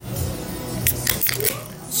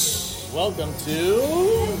Welcome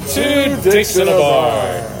to Two Dicks in a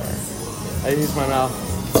Bar. I use my mouth.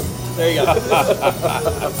 There you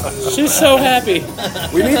go. She's so happy.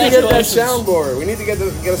 We need to get that soundboard. We need to get a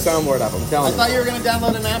soundboard up. I'm I telling you. thought you were going to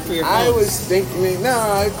download an app for your phone. I was thinking, no,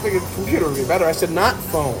 I figured computer would be better. I said not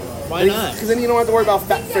phone. Why not? Because then you don't have to worry about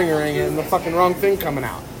fat fingering and the fucking wrong thing coming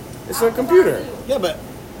out. It's a computer. Yeah, but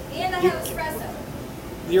And I have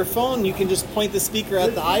espresso. your phone, you can just point the speaker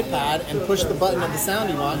at the iPad and push the button of the sound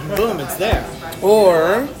you want, and boom, it's there.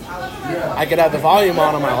 Or I could have the volume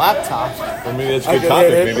on my laptop. Well, maybe that's a I good could topic.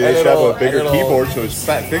 hit it, Maybe they and should have it'll- a bigger and it'll- keyboard so his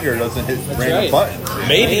fat finger doesn't hit random right. buttons.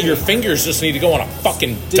 Maybe your fingers just need to go on a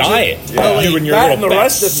fucking diet. Oh, wait, You and your that little and the fat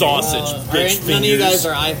rest of me. sausage bitch None of you fingers. guys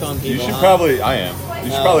are iPhone people. You should huh? probably, I am.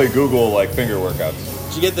 You should probably Google like finger workouts.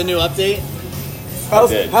 Did you get the new update? How's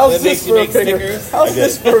did. this That makes you for a make finger? stickers? How's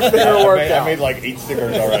this for a finger I workout? made like 8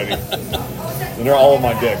 stickers already. And they're all on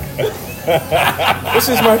my dick. This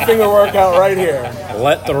is my finger workout right here.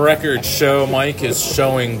 Let the record show Mike is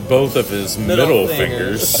showing both of his middle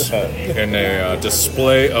fingers in a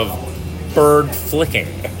display of bird flicking.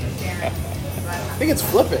 I think it's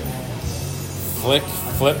flipping. Flick,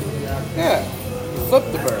 flip. Yeah. Flip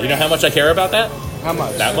the bird. You know how much I care about that? How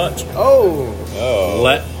much? That much. Oh.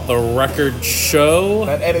 Let the record show.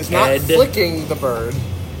 But Ed is not Ed. flicking the bird.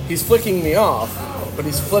 He's flicking me off, but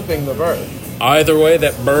he's flipping the bird. Either way,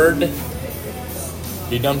 that bird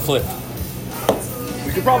be done flipped.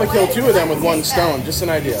 We could probably kill 2 of them with 1 stone. Just an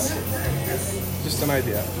idea. Just an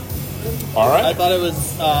idea. All I right. thought it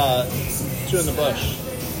was Two in the Bush.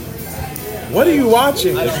 What are you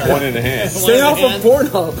watching? I don't Just know. one in a hand. Stay off of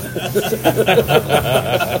Pornhub.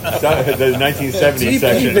 The 1970s TV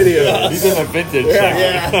section. videos. He's in the vintage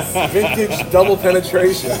section. Yeah. Vintage double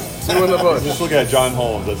penetration. 2 in the bush. Just look at John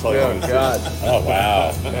Holmes. That's all you Oh, want to see. God. Oh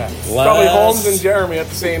wow. Probably Holmes and Jeremy at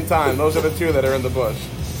the same time. Those are the 2 that are in the bush.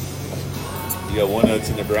 You got one that's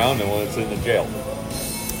in the ground and one that's in the jail.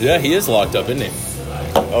 Yeah, he is locked up, isn't he?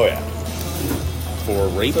 Oh, yeah. For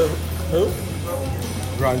rape. Who?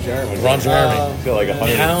 Ron Jeremy. Ron Jeremy. I feel like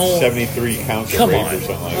 173 counts of Come rape on. or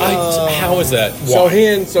something like that. How is that? So Why? he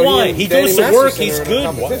and Why? He Danny goes to work. Masterson He's are in a good.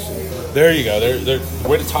 competition. There you go. They're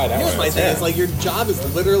way to tie that Here's one. my thing. It's like your job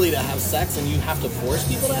is literally to have sex, and you have to force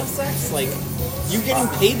people to have sex. Like you're getting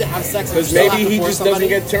paid to have sex, and you Because still have maybe to he force just somebody.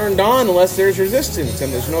 doesn't get turned on unless there's resistance,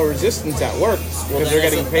 and there's no resistance at work because they're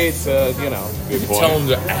getting paid to, you know. Good point. Tell him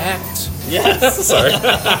to act. Yes. Sorry.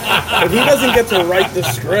 If he doesn't get to write the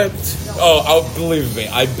script, Believe me.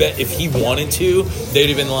 I bet if he wanted to, they'd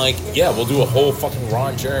have been like, "Yeah, we'll do a whole fucking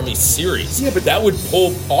Ron Jeremy series." Yeah, but- that would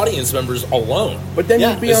pull audience members alone. but then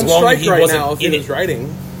Yeah, he'd be as on long as strike he right wasn't now if he in was it.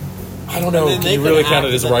 writing. I don't know. And then Can they you could really act count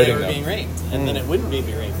it as that writing they were though? being raped, and then it wouldn't be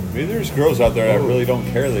raped. Maybe there's girls out there that really don't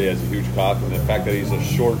care that he has a huge cock, and the fact that he's a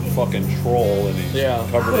short fucking troll and he's Yeah.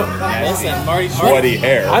 covered in nasty, Listen, Marty, sweaty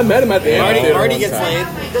hair. I met him at the amphitheater Marty one gets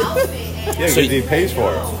time. laid. Yeah, because he pays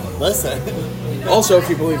for it. Listen, Also, if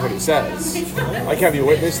you believe what he says. Like, have you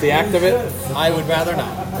witnessed the act of it? I would rather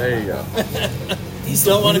not. There you go. You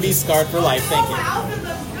still want to be scarred for life. Thank you.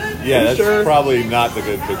 Yeah, that's sure? probably not the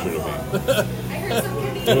good picture to me. I heard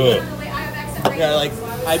some good news. Yeah, like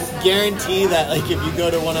I guarantee that, like if you go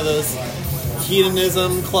to one of those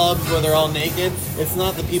hedonism clubs where they're all naked, it's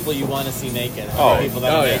not the people you want to see naked. It's Oh. the people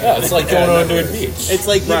that are naked. Yeah, it's like going on to a beach. It's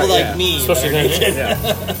like people Right, like yeah. me. Especially that are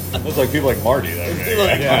naked. Looks like people like Marty that People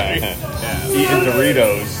like yeah. Eating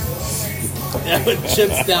Doritos. Yeah, with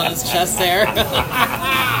chips down his chest hair.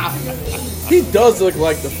 He does look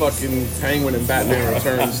like the fucking Penguin in Batman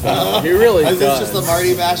Returns, though. He really Is does. this just a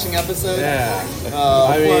Marty bashing episode? Yeah. Oh,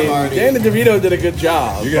 I poor mean, Marty. Danny DeVito did a good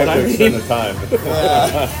job. You're going to but have to I mean, extend the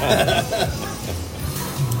time.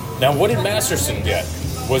 Now, what did Masterson get?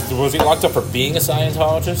 Was he locked up for being a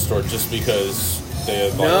Scientologist, or just because they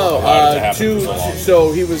had allowed it to happen for so long?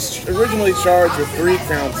 so he was originally charged with 3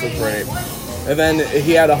 counts of rape. And then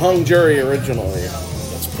he had a hung jury originally.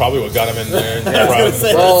 That's probably what got him in there. I was gonna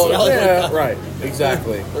say, Well, that's probably yeah, right.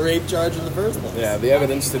 Exactly. the rape charge in the first place. Yeah, the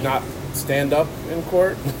evidence did not stand up in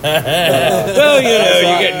court. Well, you know,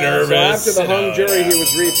 you get nervous. So after the you hung know, jury, yeah. he was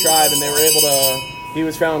retried, and they were able to. He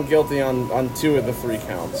was found guilty on 2 of the 3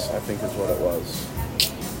 counts. I think is what it was.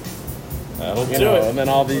 That'll You do know, it. and then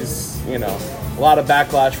all these, you know, a lot of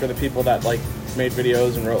backlash for the people that like made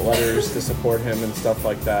videos and wrote letters to support him and stuff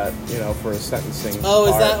like that. You know, for his sentencing. Oh,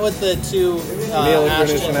 is part. that what the 2 Mila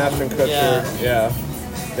Kunis and Ashton Kutcher? Yeah.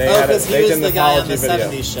 They Oh, 'cause he they was did an the guy on apology the video.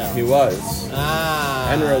 70s show. He was.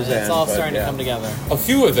 Ah, And Roseanne, it's all but, starting yeah. to come together. A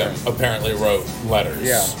few of them apparently wrote letters.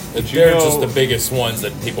 Yeah. They're just the biggest ones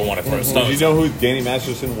that people want to throw Did stones you know who Danny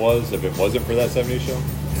Masterson was if it wasn't for that 70s show?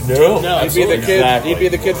 at. No, No. He'd be the kid. Exactly. He'd be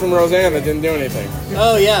the kid from Roseanne that didn't do anything.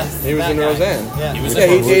 Oh yeah, He was that in guy. Roseanne. Yeah, He was Yeah,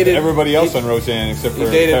 he in dated Everybody else on Roseanne except for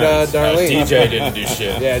He dated parents. Darlene. DJ didn't do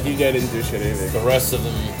shit. Yeah, DJ didn't do shit either. The rest of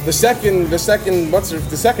them, The second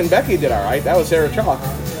Becky did all right. That was Sarah Chalk.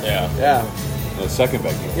 yeah. Yeah, The second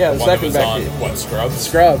Becky. yeah, the One that second was Becky. on, what, Scrubs?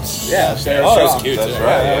 Scrubs. Yeah, Sarah Oh, Chalk. that's cute, That's too.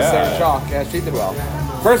 right. That was Yeah. Sarah Chalk. Yeah, she did well.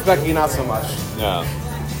 First Becky, not so much. Yeah.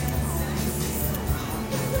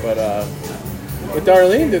 But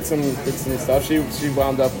Darlene did some stuff. She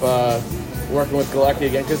wound up working with Galecki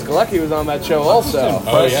again because Galecki was on that show also.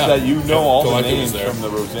 Oh, yeah. That you know all the Galecki was names there. from the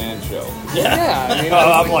Roseanne show. Yeah, I mean,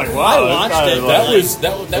 I'm like, wow. I this watched guy it. is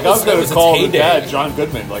That like- That was Like, I was that going was to call its his dad heyday. John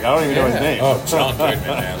Goodman. Like, I don't even know his Yeah. name. Oh, John Goodman,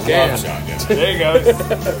 man. Yeah. Love John Goodman. There you go. Love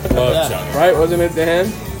Yeah. John Goodman. right? Wasn't it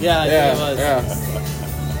Dan? yeah, Yeah, it was. yeah.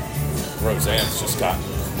 Roseanne's just gotten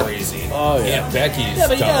crazy. Oh, yeah. Aunt Becky's Yeah,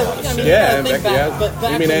 but you done a lot gotta, of I mean, shit. you Yeah, gotta and think Becky. back, Yeah. but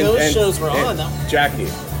back You mean, when those shows were and on, though. Jackie.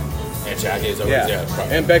 Aunt Jackie is always, Yeah,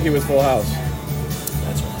 probably. and Becky was Full House.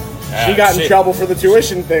 That's right. She got in trouble for the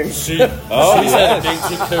tuition thing. She, Oh, she's had a big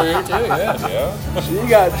career too, yeah. Yeah. She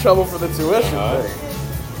got in trouble for the tuition thing.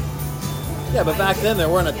 Yeah, but back then there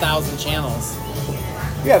weren't 1,000 channels.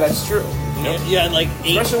 Yeah, that's true. You had like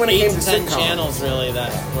Especially when it came to 10 sitcoms. channels really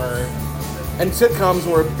that were. And sitcoms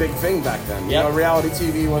were a big thing back then. You Yep. know, reality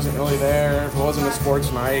TV wasn't really there. If it wasn't a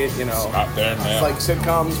sports night, you know. Out there, It's man. like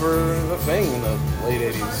sitcoms were the thing in the late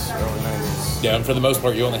 80s, early 90s. Yeah, and for the most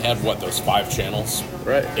part, you only had, what, those 5 channels?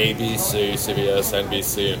 Right. ABC, CBS,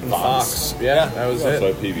 NBC, and Fox. Fox. Yeah, that was That's it.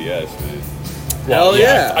 like PBS, man. Hell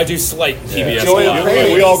yeah. I do slight PBS. Joey, a lot.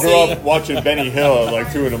 we all grew up watching Benny Hill at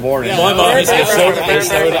like 2 in the morning. My mom used to get so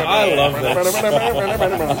pissed. I love that.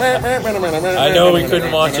 I know we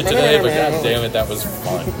couldn't watch it today, but god damn it, that was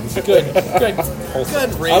fun. Good. Good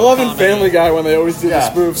I love in comedy. Family Guy when they always do Yeah,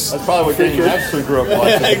 the spoofs. that's probably what Danny Masterson grew up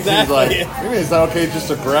watching. Exactly. He's like, maybe is that okay just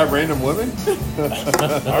to grab random women?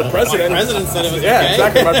 Our president. President said it was Yeah, okay.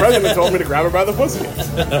 exactly. My president told me to grab her by the pussy.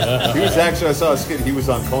 He was actually, I saw a skit, he was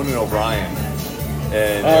on Conan O'Brien.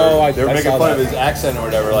 And they were I making saw fun of that. his accent or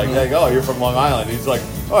whatever. Like, oh, you're from Long Island. He's like,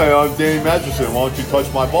 oh, yeah, I'm Danny Masterson. Why don't you touch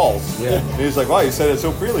my balls? Yeah. And he's like, wow, you said it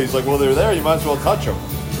so freely. He's like, well, they're there. You might as well touch them.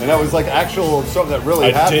 And that was like actual something that really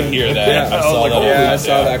I happened. did hear that. Yeah. I I was saw like, that. Yeah, I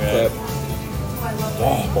saw that man. clip.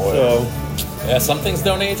 Oh, boy. So, Yeah, some things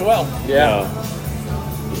don't age well. Yeah.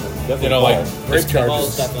 You know, like, Rape Balls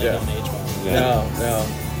charges. definitely Yeah. don't age well.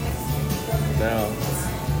 No.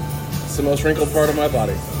 It's the most wrinkled part of my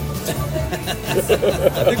body.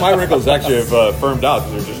 I think my wrinkles actually have firmed out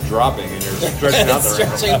because they're just dropping and you're stretching out the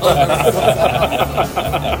wrinkles. Stretching over.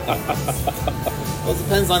 Well, it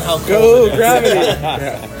depends on how cold Go it is. gravity. How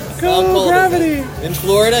Go cold is gravity. it? In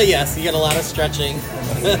Florida, yes, you get a lot of stretching.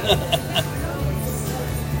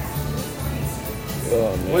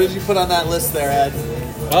 What did you put on that list there, Ed?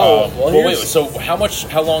 well, wait, so how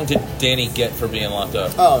long did Danny get for being locked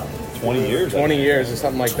up? Oh, 20 years. 20 years or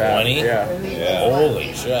something like that. 20? Yeah. Yeah.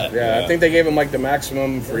 Holy shit. Yeah, I think they gave him like the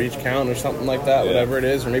maximum for each count or something like that, whatever it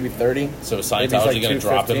is, or maybe 30. So is Maybe Scientology he's going to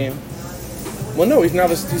drop him? 215. Well, no, he's now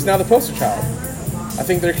the poster child. I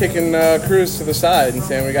think they're kicking Cruz to the side and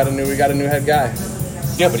saying we got a new head guy.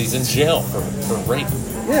 Yeah, but he's in jail for rape.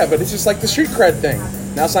 Yeah, but it's just like the street cred thing.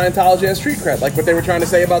 Now Scientology has street cred, like what they were trying to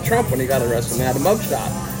say about Trump when he got arrested and had a mugshot.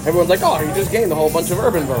 Everyone's like, oh, he just gained a whole bunch of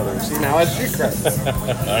urban voters. He now has street cred.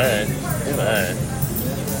 All right.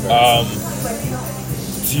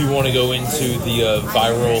 Do you want to go into the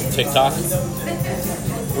viral TikTok?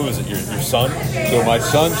 Who is it? Your son? So my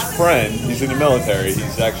son's friend, he's in the military.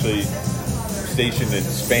 He's actually stationed in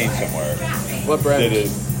Spain somewhere. What brand?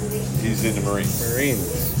 He's in the Marines.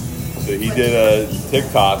 Marines. So he did a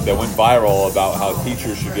TikTok that went viral about how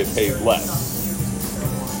teachers should get paid less.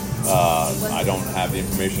 I don't have the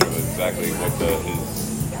information of exactly what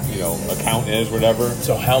his account is, whatever.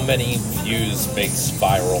 So how many views makes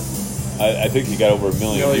viral? I think he got over 1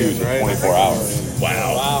 million Millions, views in right? 24 hours.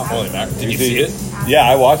 Wow. Holy mackerel. Did you see it? Yeah,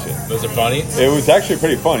 I watched it. Was it funny? It was actually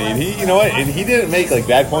pretty funny, and he, you know what? And he didn't make like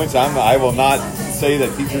bad points. I will not say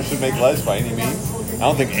that teachers should make less by any means. I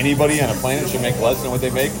don't think anybody on the planet should make less than what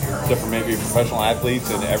they make, except for maybe professional athletes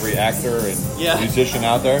and every actor and musician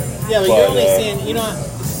out there. yeah, but you're only seeing,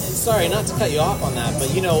 sorry, not to cut you off on that,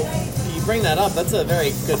 but you bring that up. That's a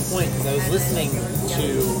very good point because I was listening to,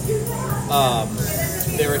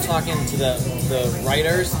 they were talking to the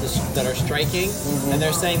writers that are striking, and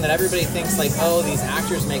they're saying that everybody thinks like, oh, these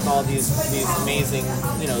actors make all these amazing,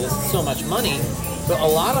 this is so much money. But a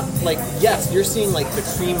lot of, yes, you're seeing, the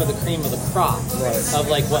cream of the crop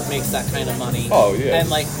of, what makes that kind of money. Oh, yeah. And,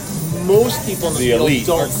 most people in the field elite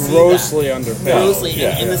don't Are see grossly that. underpaid. Grossly.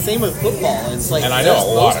 Yeah, and the same with football. It's like, And I know a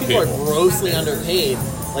lot those of people people. are grossly underpaid.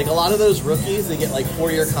 Like a lot of those rookies, they get like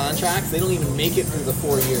 4-year contracts. They don't even make it through the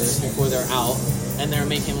 4 years before they're out, and they're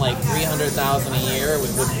making like $300,000 a year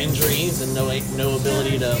with injuries and no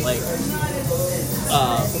ability to like.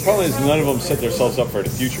 The problem is none of them set themselves up for the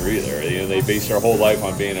future either. You know, they base their whole life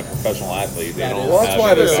on being a professional athlete. They don't Well, that's have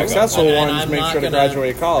why the any backup. successful And ones I'm make not sure to gonna-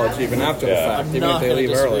 graduate college even after the fact, I'm even if not they going to leave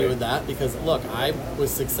disagree early. with that because look, I was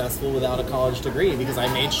successful without a college degree because I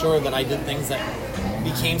made sure that I did things that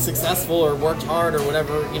became successful or worked hard or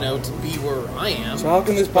whatever, you know, to be where I am. So how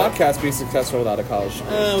can this podcast be successful without a college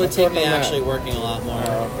degree? It would Let's take work me on that. actually working a lot more.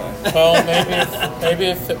 Okay. Well, maybe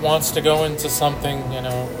if it wants to go into something, you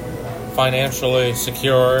know, financially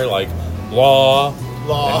secure, like law.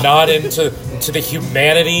 And not into the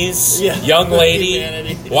humanities, Yeah. young lady.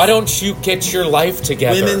 Humanities. Why don't you get your life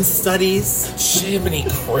together? Women's studies. Jiminy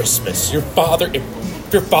Christmas!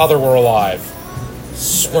 If your father were alive,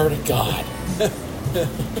 swear to God.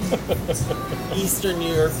 Eastern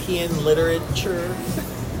European literature.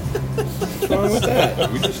 What's wrong with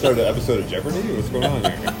that? We just started an episode of Jeopardy? What's going on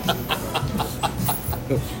here?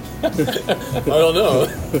 I don't know.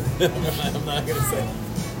 I'm not going to say.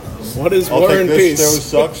 What is I'll War take and this Peace? show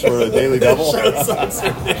sucks for a Daily Double. Show sucks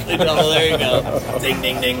for Daily Double. There you go. Ding,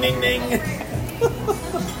 ding, ding, ding, ding.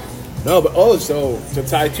 No, but so to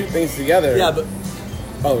tie two things together. Yeah, but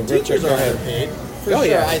teachers go are ahead. underpaid. For Oh, sure,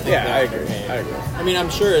 yeah. I think Yeah, they're I agree. underpaid. I agree. I mean, I'm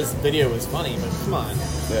sure his video was funny, but come on.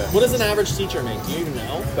 Yeah. What does an average teacher make? Do you even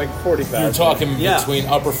know? Like 40,000. You're talking Yeah. between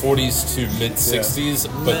upper 40s to mid 60s,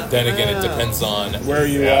 but then again, it depends on where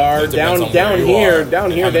you Yeah, are. it depends Down on where you here, are down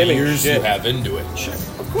and here, how they many make years shit. you have into it.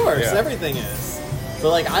 Of course, Yeah. everything is.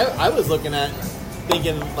 But like, I was looking at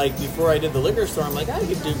thinking like before I did the liquor store, I'm like I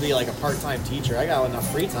could be like a part-time teacher. I got enough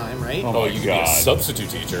free time, right? Oh, you could be a God. substitute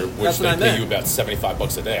teacher, which That's they what I pay meant. you about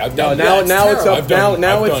 $75 a day. I've No, done now it's now it's terrible. up. I've done-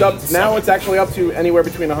 Now I've it's done up. Now some. it's actually up to anywhere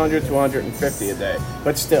between 100 to 150 a day.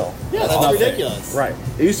 But still, Yeah, that's nothing. ridiculous. Right.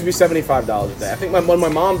 It used to be $75 a day. I think when my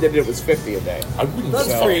mom did it was 50 a day. I wouldn't That's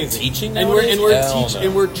say crazy. teaching and we're nowadays? Hell no.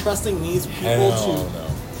 and we're trusting these people Hell to no.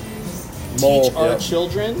 Mold, teach our yeah.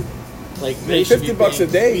 children. Like mean, they should be $50 a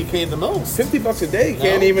day. Be paid the most. $50 a day. You No.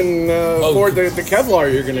 can't even afford the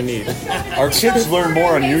Kevlar you're going to need. Our kids learn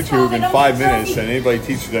more on YouTube in 5 minutes than anybody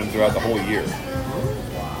teaches them throughout the whole year.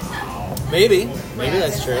 Maybe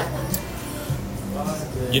that's true.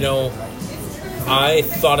 You know, I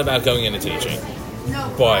thought about going into teaching,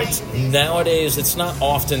 but nowadays it's not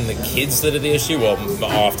often the kids that are the issue. Well,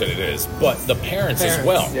 often it is, but the parents as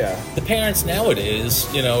well. yeah. The parents nowadays,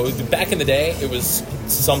 you know, back in the day, it was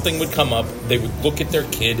something would come up, they would look at their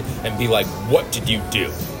kid and be like, "What did you do?"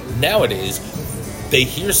 Nowadays, they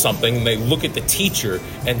hear something and they look at the teacher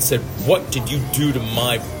and said, "What did you do to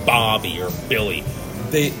my Bobby or Billy?"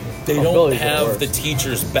 They don't Billy's the have worst. the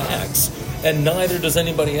teachers' backs, and neither does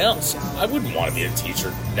anybody else. I wouldn't want to be a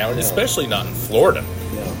teacher nowadays, especially not in Florida.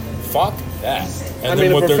 Fuck that. And I then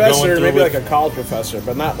mean, a what they're going professor, through maybe with- like a college professor,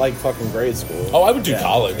 but not like fucking grade school. Oh, I would do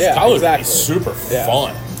college. Yeah, College exactly. would be super Yeah.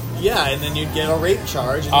 fun. Yeah, and then you'd get a rape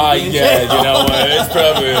charge. And you'd be in Yeah, jail. you know what? It's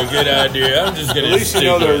probably a good idea. I'm just going At to least you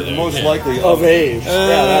know they're most likely Of age. Yeah,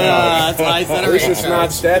 that That's why I said a At least rape it's not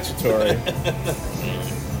charge. statutory.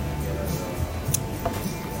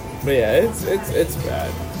 But yeah, it's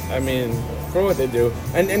bad. I mean, for what they do.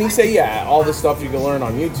 And you say, yeah, all the stuff you can learn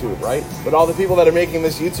on YouTube, right? But all the people that are making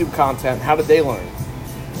this YouTube content, how did they learn?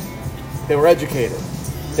 They were educated.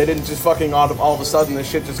 They didn't just fucking all of a sudden this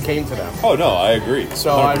shit just came to them. Oh no, I agree.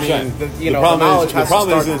 So, I 100%. mean, the the knowledge problem is, has to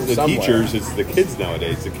start isn't from the somewhere. teachers; it's the kids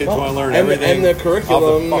nowadays. The kids Well, want to learn and the- everything and the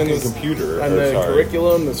curriculum off a and fucking the- computer, and or, the sorry.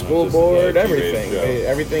 curriculum, the school Not just, board, G-rated everything. show.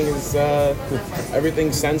 Everything is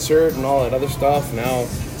everything's censored and all that other stuff. Now,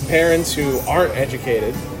 parents who aren't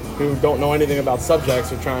educated, who don't know anything about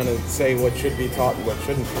subjects, are trying to say what should be taught and what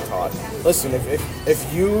shouldn't be taught. Listen,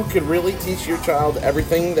 if you could really teach your child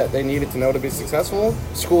everything that they needed to know to be successful,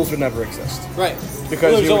 schools would never exist. Right. Because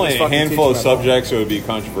Well, there's you would only just a fucking handful of teach them at home. subjects that would be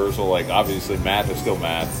controversial. Like obviously, math is still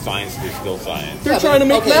math, science is still science. They're trying to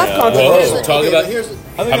make math Well, controversial. talk about here's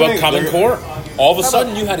how about Common Core? All of a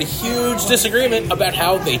sudden, you had a huge disagreement about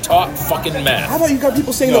how they taught fucking How math. about you got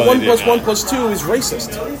people saying No, that they 1 did plus not. 1 plus 2 is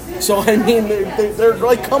racist? So, I mean, they're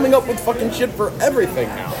like coming up with fucking shit for everything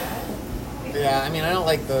now. Yeah, I mean, I don't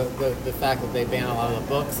like the fact that they ban a lot of the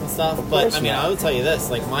books and stuff, but course I mean, not. I would tell you this: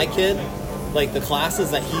 like my kid, like the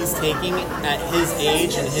classes that he's taking at his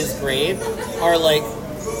age and his grade are like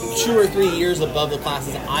 2 or 3 years above the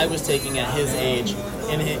classes I was taking at his age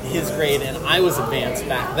and his grade, and I was advanced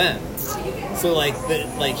back then. So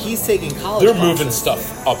like he's taking college. They're classes. moving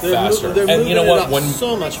stuff up They're faster. they're and you know moving it what? up When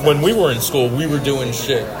so much when we faster. were in school, we were doing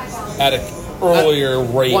shit at earlier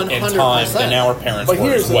rate and time 100%. than our parents But were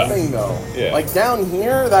here's as the well. thing, though. Yeah. Like down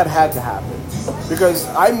here, that had to happen because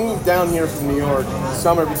I moved down here from New York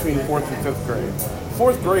somewhere between 4th and 5th grade.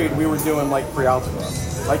 4th grade, we were doing like pre-algebra,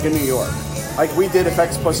 like in New York. Like we did if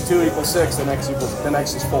x plus 2 equals 6, then x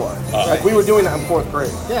is 4. Like we were doing that in 4th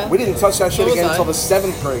grade. Yeah. We didn't touch that shit So was again I. until the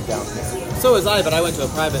 7th grade down here. So was I, but I went to a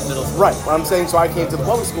private middle school. Right. What I'm saying, so I came to the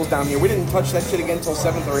public schools down here. We didn't touch that shit again until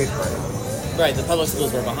 7th or 8th grade. Right, the public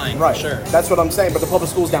schools were behind, Right. for sure. That's what I'm saying. But the public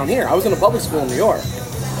schools down here, I was in a public school in New York.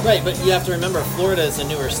 Right, but you have to remember, Florida is a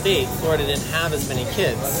newer state. Florida didn't have as many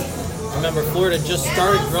kids. Remember, Florida just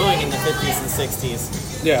started growing in the 50s and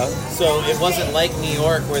 60s. Yeah. So it wasn't like New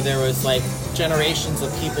York where there was like generations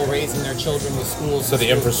of people raising their children with schools. So the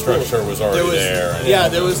infrastructure was already there. Yeah,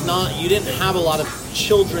 there was not. You didn't have a lot of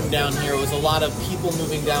children down here. It was a lot of people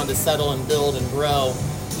moving down to settle and build and grow.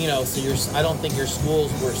 You know, so I don't think your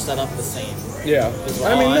schools were set up the same. Yeah. Is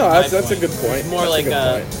I mean, all no, my that's a point. good point. It's more That's like a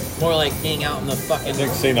good point. more like being out in the fucking I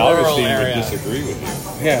think St. rural Augustine area. would disagree with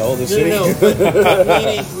you. Yeah, well, the No, city. no,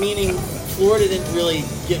 but meaning Florida didn't really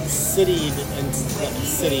get citied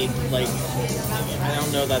like I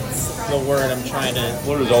don't know that's the word I'm trying to.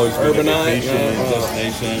 Florida's always been a Urbanized, vacation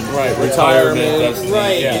destination, right, retirement retirement, destination.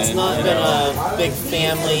 Right, Yeah. it's not been a big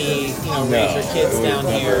family, raise your kids it down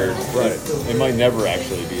was here. never, Right. It might never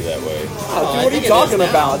actually be that way. Oh, I dude, what are think you it is talking now.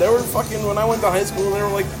 about? There were fucking when I went to high school, there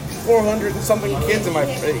were like 400 and something kids in my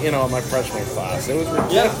my freshman class. It was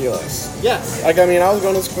ridiculous. Yes, Like I mean, I was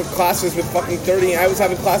going to classes with fucking 30. I was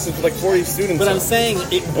having classes with like 40 students. but I'm saying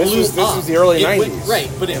it blew This up. was the early It went- 90s,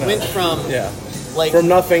 right? But it went from yeah, like From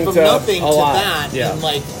nothing to nothing a to lot. that Yeah. in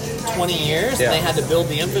like 20 years. Yeah. And they had to build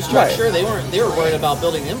the infrastructure. Right. They were worried about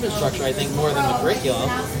building the infrastructure. I think more than the curriculum.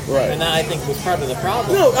 Right. And that I think was part of the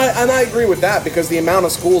problem. No, and I agree with that because the amount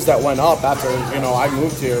of schools that went up after I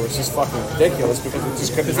moved here was just fucking ridiculous because it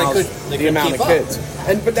just couldn't Because they house they the couldn't amount keep of up. kids.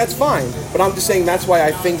 But that's fine. But I'm just saying that's why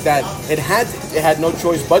I think that it had no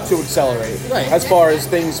choice but to accelerate Right. as far as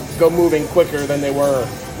things go moving quicker than they were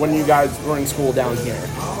when you guys were in school down here.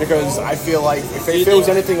 Because I feel like if it was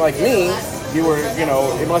anything like me, you were,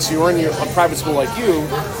 unless you were in a private school like you,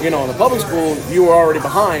 in the public school, you were already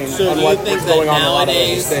behind So on do what you think was that going on in a lot of other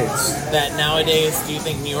nowadays, states. do you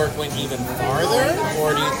think New York went even farther,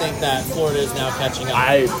 or do you think that Florida is now catching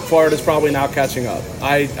up? Florida's probably now catching up.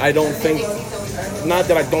 I don't think, not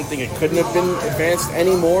that I don't think it couldn't have been advanced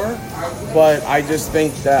anymore, but I just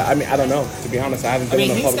think that, I don't know, to be honest, I haven't been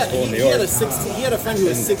in a public school in New York. He had a friend who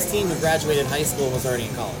was 16 who graduated high school and was already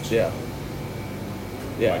in college. Yeah.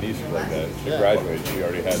 My Yeah. niece was like that. She Yeah. graduated. She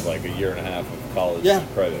already had like a year and a half of college Yeah.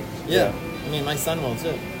 credits. Yeah. I mean, my son will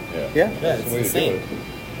too. Yeah. Yeah. Yeah, That's it's the way to do insane.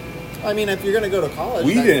 it. I mean, if you're going to go to college,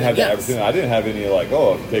 We didn't have that yes. opportunity. I didn't have any like,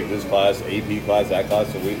 oh, if you take this class, AP class, that class.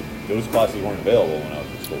 So those classes weren't available when I was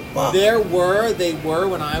in school. They were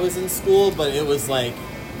when I was in school, but it was like,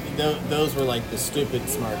 those were like the stupid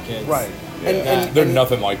smart kids. Right. Yeah. They're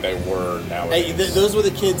nothing like they were Hey, nowadays. those were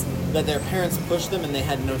the kids that their parents pushed them, and they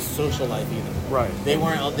had no social life either. Right. They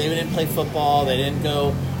didn't play football. They didn't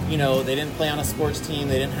go. They didn't play on a sports team.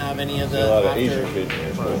 They didn't have any of the. A lot of after- Asian kids in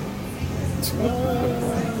your school.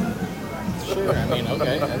 Sure. I mean,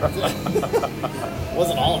 okay.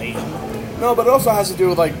 Wasn't all Asian. No, but it also has to do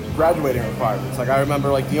with like graduating requirements. Like I remember,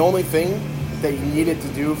 like the only thing that you needed to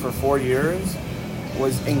do for 4 years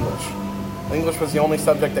was English. English was the only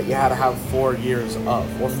subject that you had to have 4 years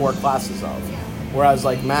of, or 4 classes of. Whereas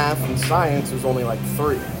like math and science was only like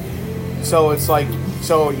 3. So it's like,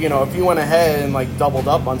 if you went ahead and like doubled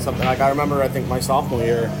up on something, like I remember, I think my sophomore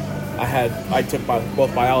year, I took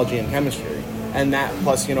both biology and chemistry. And that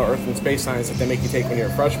plus, earth and space science that they make you take when you're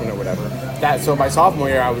a freshman or whatever. So by sophomore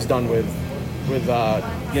year, I was done with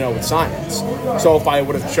science. So if I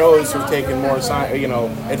would have chose to have taken more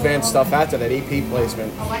advanced stuff after that AP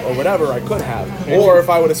placement or whatever, I could have. Or if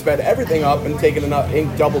I would have sped everything up and taken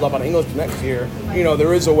doubled up on English next year,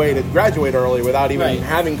 there is a way to graduate early without even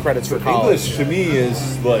having credits for college. English to me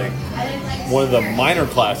is like one of the minor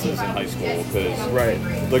classes in high school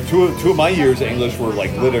because like two of my years of English were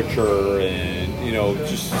like literature and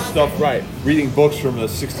just stuff, reading books from the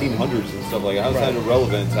 1600s and stuff like that. How's that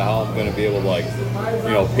irrelevant to how I'm going to be able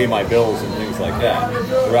to pay my bills and things like that?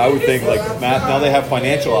 Where I would think like math, now they have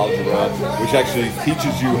financial algebra, which actually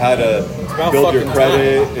teaches you how to build your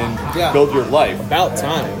credit and build your life. About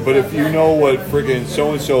time. But if you know what friggin'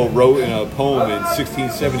 so-and-so wrote in a poem in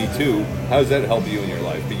 1672, how does that help you in your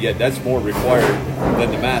life? But yet that's more required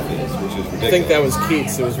than the math is, which is ridiculous. I think that was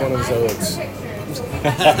Keats. It was one of his odes.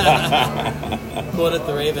 Quoted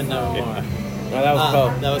the Raven no more. No, that was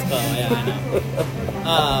Poe. That was Poe. Yeah,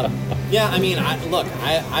 I know. Yeah, I mean, I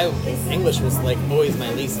English was like always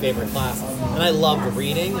my least favorite class, and I loved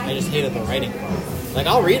reading. I just hated the writing part. Like,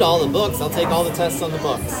 I'll read all the books, I'll take all the tests on the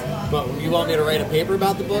books, but you want me to write a paper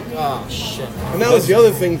about the book? Oh shit! And that was the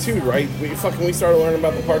other thing too, right? We started learning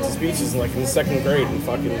about the parts of speeches like in 2nd grade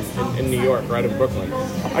in New York, right in Brooklyn.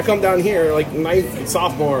 I come down here like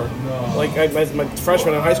sophomore, like as my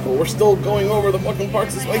freshman in high school. We're still going over the fucking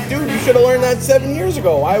parts of like, dude, you should have learned that 7 years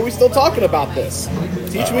ago. Why are we still talking about this?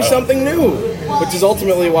 Teach me something new, which is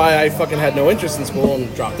ultimately why I fucking had no interest in school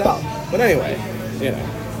and dropped out. But anyway, you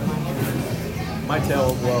know. My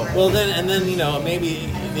tail well. Well, then maybe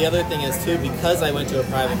the other thing is too, because I went to a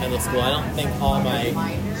private middle school, I don't think all my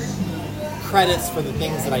credits for the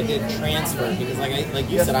things that I did transferred, because like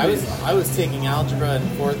you said, I was taking algebra in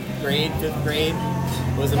 4th grade, 5th grade,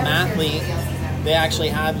 was a mathlete. They actually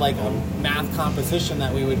had like a math competition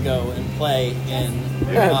that we would go and play in.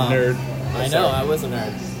 Nerd. I know, I was a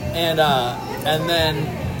nerd, and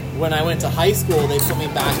then when I went to high school, they put me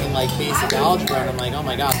back in like basic algebra, and I'm like, oh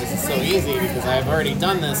my god, this is so easy because I've already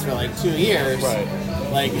done this for like 2 years. Right.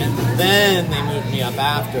 Like, and then they moved me up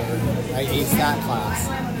after I aced that class.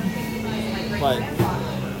 But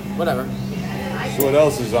whatever. So what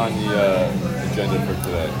else is on the agenda for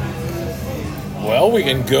today? Well, we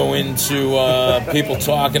can go into people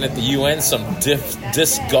talking at the UN. Some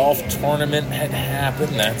disc golf tournament had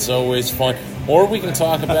happened. That's always fun. Or we can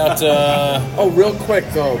talk about... Oh, real quick,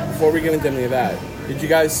 though, before we get into any of that, did you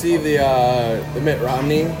guys see the Mitt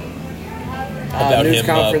Romney news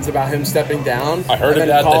conference about him stepping down? I heard and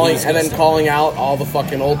about then that. And then calling out all the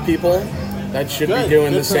fucking old people that should be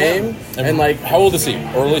doing the same. And like, how old is he?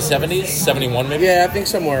 Early 70s? 71 maybe? Yeah, I think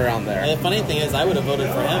somewhere around there. And the funny thing is, I would have voted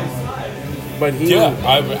for him. But he... Yeah,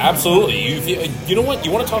 absolutely. You know what?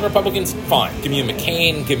 You want to talk Republicans? Fine. Give me a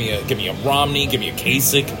McCain. Give me a Romney. Give me a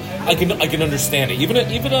Kasich. I can understand it. Even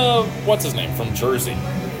what's his name from Jersey?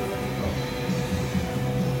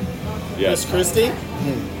 Yes. Chris Christie?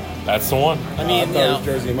 That's the one. I mean, it was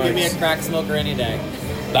Jersey give me a Mike's. crack smoker any day.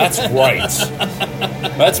 That's right.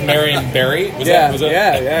 That's Marion Barry. Was Yeah,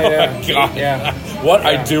 that? yeah. Oh my God. Yeah. What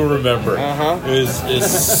I do remember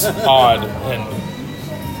is odd and.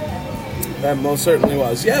 That most certainly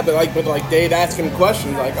was. Yeah, but they'd ask him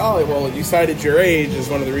questions like, oh, well, you cited your age as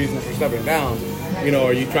one of the reasons for stepping down. You know,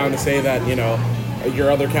 are you trying to say that, you know, your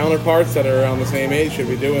other counterparts that are around the same age should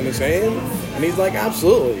be doing the same? And he's like,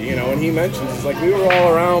 absolutely. You know, and he mentions, it's like, we were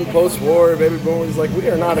all around post-war, baby boomers. He's like, we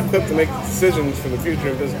are not equipped to make decisions for the future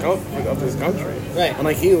of this country. Right. And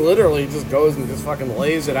like, he literally just goes and just fucking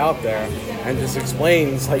lays it out there and just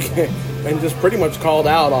explains, like, and just pretty much called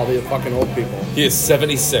out all the fucking old people. He is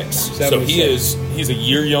 76. So he's a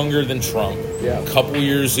year younger than Trump. Yeah. A couple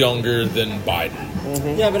years younger than Biden.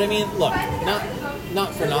 Mm-hmm. Yeah, but I mean, look,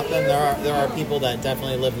 not for nothing. There are people that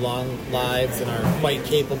definitely live long lives and are quite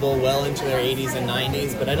capable, well into their 80s and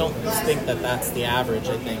 90s. But I don't think that that's the average.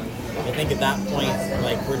 I think at that point,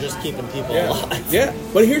 like, we're just keeping people alive. Yeah,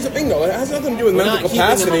 but here's the thing, though. It has nothing to do with We're mental not keeping them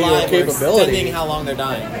capacity or alive, we're capability. extending how long they're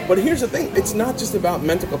dying. But here's the thing. It's not just about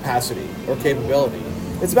mental capacity or capability.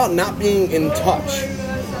 It's about not being in touch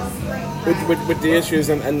with the issues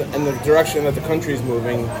and the direction that the country's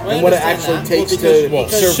moving and what it actually takes to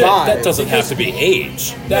survive. Shit, that doesn't have to be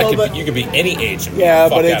age. You could be any age and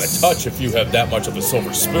but out of touch if you have that much of a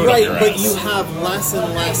silver spoon Right, on your but ass. you have less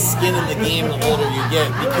and less skin in the game the older you get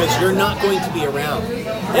because you're not going to be around.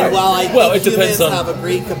 And while I think humans have a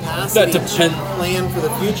great capacity to plan for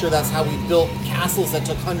the future, that's how we built castles that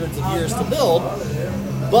took hundreds of years to build.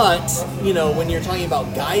 But, you know, when you're talking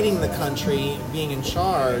about guiding the country, being in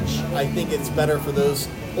charge, I think it's better for those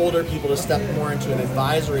older people to step more into an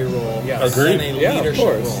advisory role than a leadership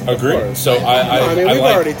role. Agreed. So I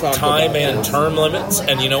like time and term limits.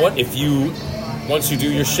 And you know what? Once you do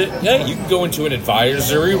your shit, you can go into an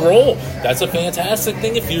advisory role. That's a fantastic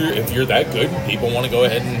thing if you're that good and people want to go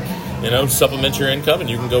ahead and, you know, supplement your income and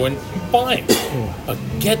you can go in, fine. But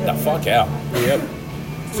get the fuck out. Yep.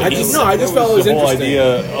 So I just felt it was the whole interesting.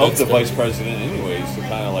 idea of the vice president, anyways, to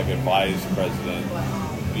kind of like advise the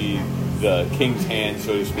president, be the king's hand,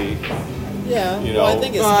 so to speak. Yeah, you know, well, I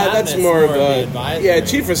think it's that's more of the a advisor. Yeah,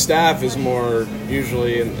 chief of staff is more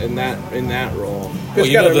usually in that role. Well,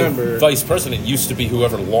 you got to remember, the vice president used to be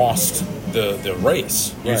whoever lost the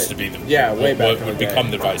race. Used to be way back would become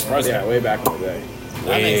the vice president. Yeah, way back in the day.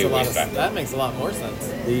 That makes a lot more sense.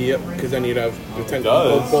 Yep, because then you'd have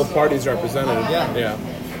both parties represented. Yeah.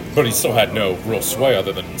 But he still had no real sway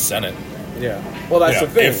other than the Senate. Yeah. Well, that's the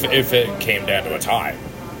thing. If it came down to a tie,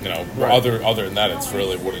 you know, other than that, it's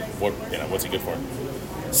really what's he good for?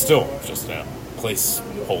 Still just a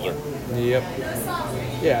placeholder. Yep.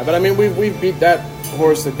 Yeah, but I mean, we've beat that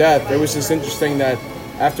horse to death. It was just interesting that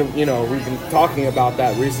after, we've been talking about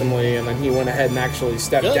that recently, and then he went ahead and actually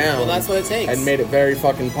stepped Good. down. Well, that's what it takes. And made it very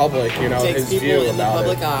fucking public, It takes his people view in the about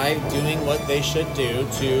public it. eye doing what they should do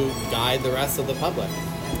to guide the rest of the public.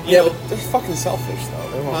 Yeah, but they're fucking selfish, though.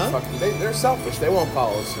 They won't Huh? they're selfish. They won't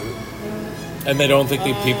follow suit. And they don't think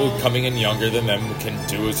the people coming in younger than them can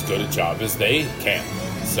do as good a job as they can.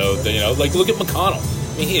 So, look at McConnell.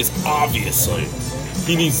 I mean, he is obviously,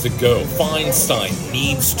 he needs to go. Feinstein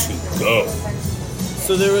needs to go.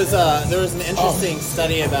 So there was an interesting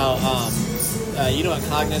study about you know what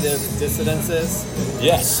cognitive dissonance is?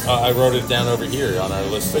 Yes, I wrote it down over here on our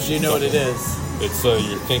list. But you know what it is. It's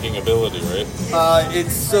your thinking ability, right?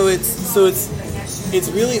 It's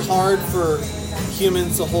really hard for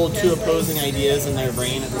humans to hold two opposing ideas in their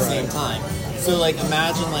brain at the same time. So like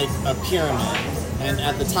imagine like a pyramid, and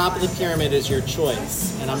at the top of the pyramid is your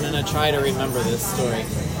choice. And I'm gonna try to remember this story.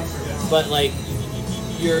 But like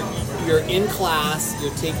you're in class,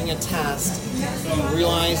 you're taking a test, you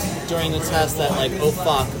realize during the test that like, oh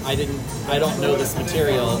fuck, I don't know this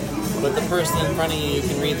material. But the person in front of you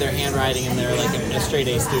can read their handwriting and they're like a straight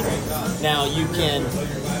A student. Now you can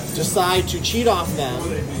decide to cheat off them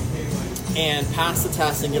and pass the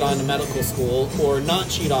test and get on to medical school, or not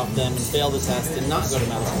cheat off them and fail the test and not go to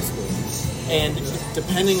medical school. And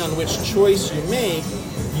depending on which choice you make,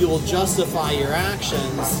 you will justify your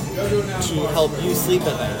actions to help you sleep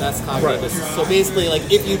at night. That's cognitive. So basically, like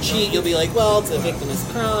if you cheat, you'll be like, well, it's a victimless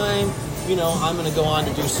crime. I'm going to go on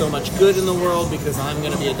to do so much good in the world because I'm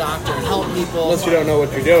going to be a doctor and help people. Unless you don't know what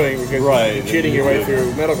you're doing because you're cheating your way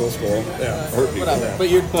through medical school. Yeah. Whatever. But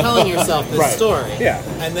you're telling yourself this story. Yeah.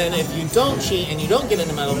 And then if you don't cheat and you don't get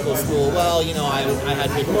into medical school, well, I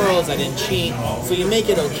had good morals, I didn't cheat, so you make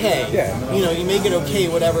it okay. Yeah. You make it okay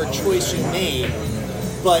whatever choice you made.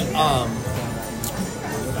 But,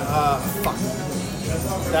 fuck.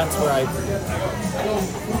 That's where I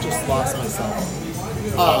just lost myself.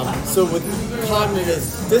 So with cognitive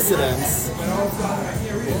dissonance,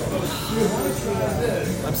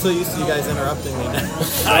 I'm so used to you guys interrupting me now.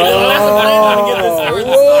 I know, get this part of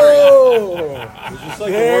the story. It's just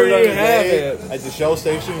like There the word you of the have day it. at the Shell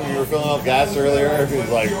station when you were filling up gas earlier. It was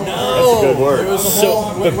like, No, that's a good word. it was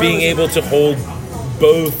But being able to hold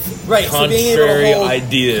both so being able contrary to hold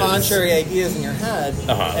ideas. contrary ideas in your head,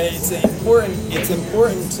 and it's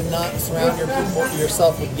important to not surround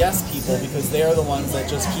yourself with yes people, because they're the ones that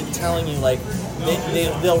just keep telling you like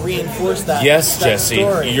they'll reinforce that. Yes, that Jesse,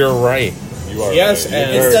 story. you're right. You are Yes, right.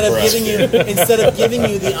 and- You're Instead correct. of giving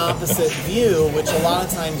you the opposite view, which a lot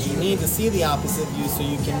of times you need to see the opposite view so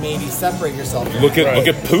you can maybe separate yourself. Look at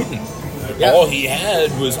Putin. Yeah. All he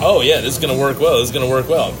had was, oh yeah, this is gonna work well. This is gonna work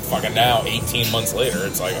well. Fucking now, 18 months later,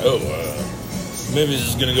 it's like, maybe this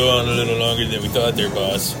is gonna go on a little longer than we thought, there,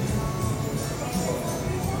 boss.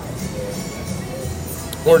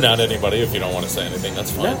 Or not anybody. If you don't want to say anything,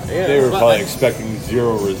 that's fine. Yeah. They were But probably I- expecting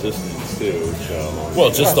zero resistance too. So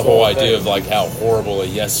Well, just the whole That's the whole idea of like how horrible a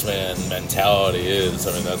yes man mentality is.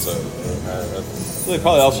 I mean, that's they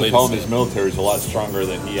probably also Latest told him thing. his military is a lot stronger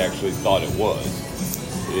than he actually thought it was.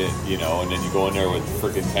 And then you go in there with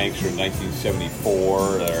freaking tanks from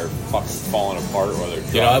 1974 that are fucking falling apart while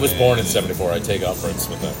they're I was dropping born in '74. I take umbrance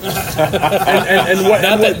with that. And what?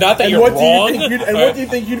 Not that and you're what wrong. Do you think what do you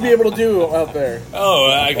think you'd be able to do out there? Oh,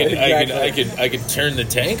 I could turn the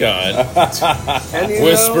tank on,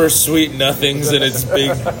 whisper sweet nothings in its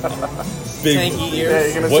big. Tanky Yeah,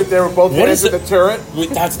 ears. you're gonna What- sit there with both what hands is with it? the turret.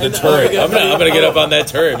 That's the And- turret. oh, I'm gonna get up on that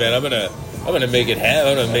turret, man. I'm gonna make it.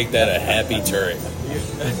 I'm gonna make that a happy turret.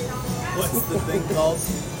 What's the thing called?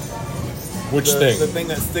 Which The thing? thing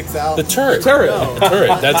that sticks out. The turret. The turret. No. The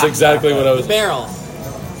turret. That's exactly what I was. Barrel.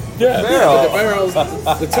 Yeah. The barrel's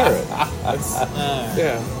the turret.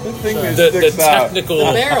 Yeah. the thing that The sticks out. technical.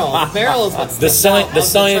 The barrel. The barrel is what The sticks out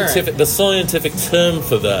of the scientific term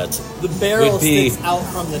for that. The barrel would be- sticks out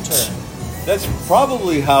from the turret. That's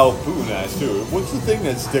probably how Putin asked too. What's the thing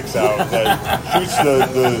that sticks out that shoots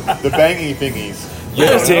the bangy thingies?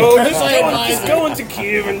 Yeah. Just go into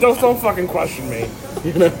Kiev and don't fucking question me.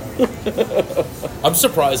 I'm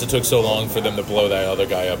surprised it took so long for them to blow that other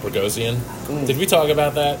guy up, Rogozin. Did we talk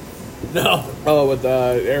about that? No. Oh, with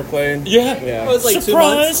the airplane. Yeah. Yeah. It was like 2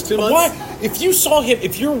 Surprise! months. 2 months. Why? If you saw him,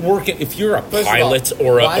 if you're a First of all, pilot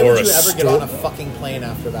or a why would you ever get store- on a fucking plane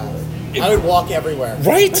after that? I would walk everywhere.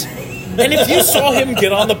 Right? And if you saw him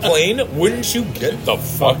get on the plane, wouldn't you get the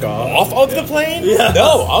fuck off of the plane? Yeah.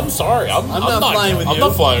 No, I'm sorry. I'm not flying with you. I'm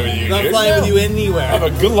not flying with you. I'm not dude. flying No. with you anywhere.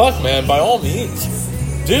 Good luck, man, by all means.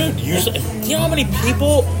 Dude, do you know how many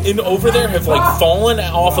people over there have like fallen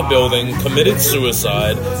off a building, committed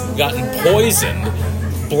suicide, gotten poisoned,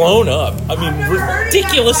 blown up? I mean,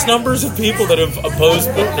 ridiculous numbers of people that have opposed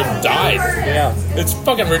Putin have died. Yeah. It's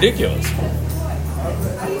fucking ridiculous.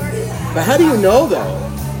 But how do you know though?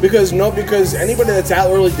 Because anybody that's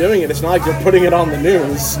outwardly doing it, it's not like they're putting it on the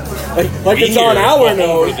news. Like it's on our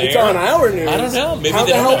news. It's on our news. I don't know. Maybe how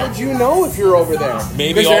they the hell don't know. would you know if you're over there?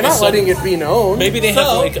 Maybe because all they're of a not sudden- letting it be known. Maybe they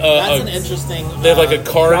have like that's an interesting. They have like a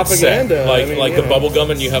card set, propaganda. like I mean, like you the know. bubble gum,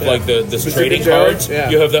 and you have like the Specific trading joke, cards. yeah.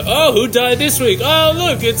 You have the who died this week? Oh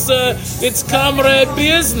look, it's Comrade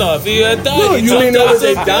Biesnov. He died. No, He you may jumped know out that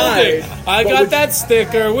they the died, building. I but got would- that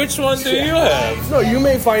sticker. Which one do you have? No, you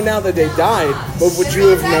may find out that they died, but would you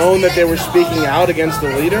have known that they were speaking out against the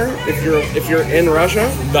leader if you're in Russia?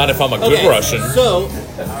 Not if I'm a good Okay, Russian. So,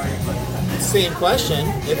 same question.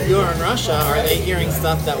 If you're in Russia, are they hearing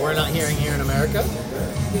stuff that we're not hearing here in America?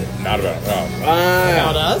 Not about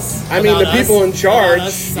About us? I mean, About the people in charge, about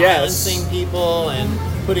us yes. silencing people and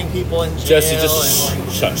putting people in jail. Jesse, just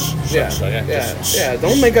and, shush. Yeah.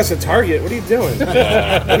 Don't make us a target. What are you doing?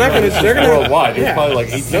 They're not going to. They're going to. Worldwide, there's Yeah. probably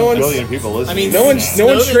like 18 No one's- billion people listening. mean, No one's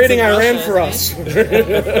Snowden's trading in Iran Russia, for us.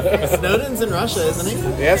 Snowden's in Russia, isn't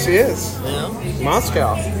he? Yes, he is. You know?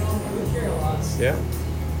 Moscow. Yeah.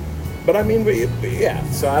 But I mean, but yeah.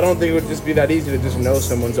 So I don't think it would just be that easy to just know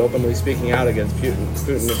someone's openly speaking out against Putin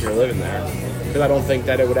if you're living there. Because I don't think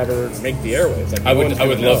that it would ever make the airwaves. Like, I no would one's I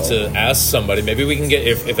would gonna love know. to ask somebody. Maybe we can get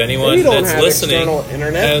if anyone They don't that's have listening external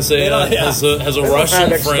internet. has a They don't- yeah. has a They don't Russian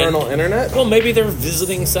have friend. external internet. Well, maybe they're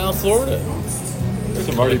visiting South Florida.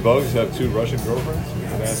 Some Marty Bogues have 2 Russian girlfriends. You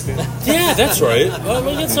could ask him. Yeah, that's right. Well,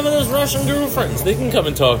 we'll get some of those Russian girlfriends. They can come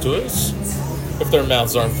and talk to us if their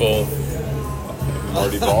mouths aren't full of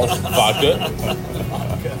Marty Balls. vodka.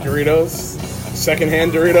 Doritos.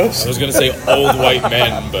 Secondhand I Doritos. was gonna say old white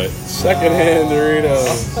men, but Secondhand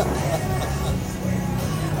Doritos.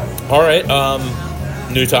 all right.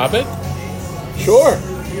 New topic. Sure.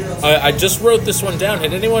 I just wrote this one down.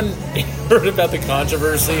 Had anyone heard about the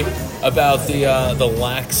controversy about the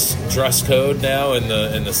lax dress code now in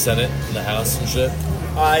the Senate and the House and shit?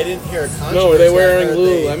 I didn't hear a controversy. No, are they wearing I heard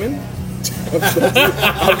Lululemon?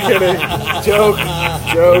 I'm kidding. Joke.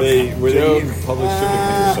 Were they Joke. eating public chicken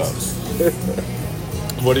finger subs?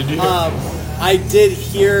 What did you hear? I did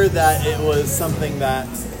hear that it was something that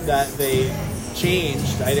they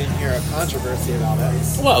changed. I didn't hear a controversy about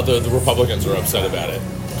it. Well, the Republicans are upset about it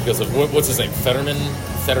because of what's his name, Fetterman,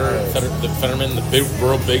 the big,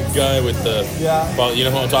 real big guy with the. Yeah. Well, you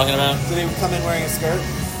know who I'm talking about? Did he come in wearing a skirt?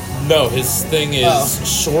 No, his thing is Oh.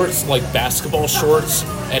 shorts, like basketball shorts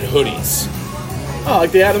and hoodies. Oh,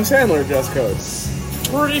 like the Adam Sandler dress code.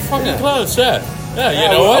 Pretty fucking Yeah. close, yeah. Yeah, you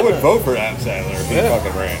Yeah, know I what? would vote for Adam Sandler if he Yeah.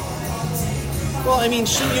 fucking ran. Well, I mean,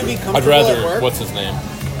 shouldn't you be comfortable I'd rather. at work? What's his name?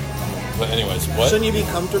 But anyways, what? Shouldn't you be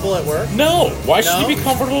comfortable at work? No. Why should No? you be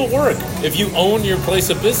comfortable at work? If you own your place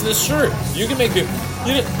of business, sure, you can make it.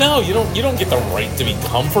 You don't get the right to be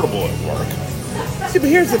comfortable at work. See, but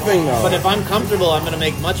here's the thing, though. But if I'm comfortable, I'm going to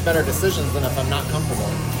make much better decisions than if I'm not comfortable.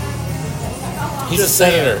 He's a Just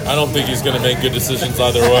saying. senator. I don't think he's going to make good decisions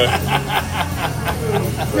either way.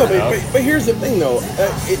 No, but here's the thing, though.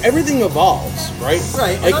 Everything evolves, right?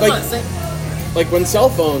 Right. And Like, I'm like, not saying. like when cell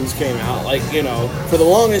phones came out, like, you know, for the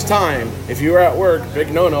longest time, if you were at work,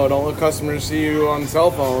 big no-no, don't let customers see you on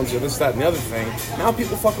cell phones or this, that, and the other thing. Now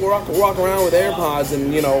people fucking walk around with AirPods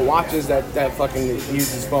and, you know, watches that fucking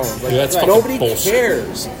uses phones. Like, Yeah, that's fucking nobody bullshit.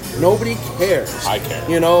 cares. Nobody cares. I care.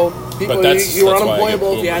 You know, people, that's- you were that's why I get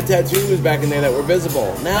unemployable if you had boomer. tattoos back in the day that were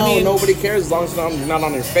visible. Now, I mean- nobody cares as long as you're not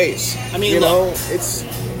on your face. I mean, you look, know, it's...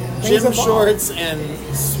 things Gym evolve. shorts and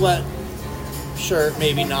sweat shirt,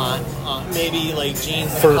 maybe not. Maybe like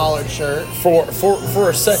jeans and For- a collared shirt. For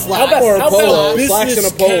a set. Slacks. Or a polo. business Slacks and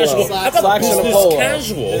a polo. casual? How about Slacks and a business polo.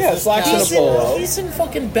 casual? Yeah, slacks and a He's polo. He's in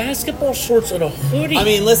fucking basketball shorts and a hoodie. I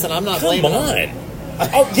mean, listen, I'm not come blaming on. him.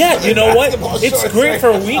 Oh yeah, you know what? Basketball It's shorts, great right? for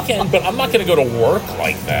a weekend, but I'm not going to go to work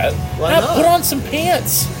like that. Why Now, not? put on some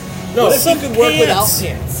pants. No, what if you some could work without pants.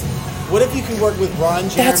 pants? What if you could work with Ron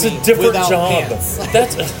Jeremy That's a different without job. pants?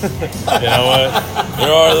 That's you know what?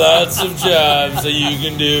 There are lots of jobs that you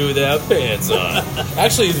can do without pants on.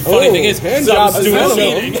 Actually, the funny thing is, hand so I was jobs doing is a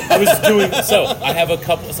one of meeting. I have a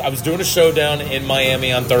couple. I was doing a show down in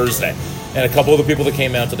Miami on Thursday, and a couple of the people that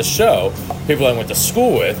came out to the show, people I went to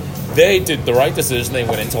school with, they did the right decision. They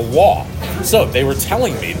went into law. So they were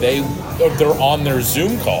telling me they're on their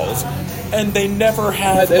Zoom calls, and they never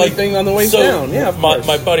have Had anything on the way down. Yeah, of course.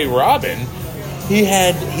 my buddy Robin, he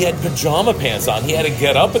had pajama pants on. He had to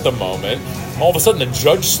get up at the moment. All of a sudden, the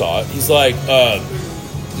judge saw it. He's like,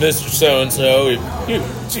 Mr. So-and-so, you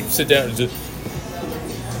sit down and just,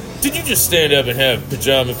 did you just stand up and have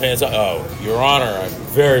pajama pants on? Oh, Your Honor, I'm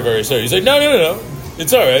very, very sorry. He's like, no.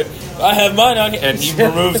 It's all right. I have mine on here. And he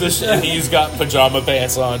removes this shit, and he's got pajama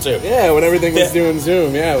pants on, too. Yeah, when everything was doing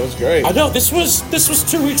Zoom. Yeah, it was great. I know, this was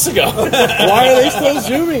 2 weeks ago. Why are they still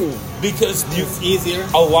Zooming? Because It's easier.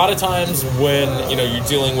 a lot of times when, you're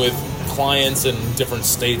dealing with clients in different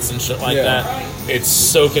states and shit like that, it's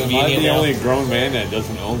so Am I convenient the now. only grown man that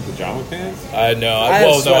doesn't own pajama pants? I know. I have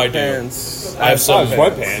I do. sweatpants. I have some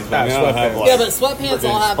sweatpants, but I don't have like Yeah, but sweatpants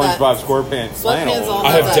all have that. SpongeBob SquarePants flannel. all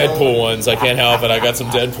I have that Deadpool ones. I can't help it. I got some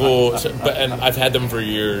Deadpool, and I've had them for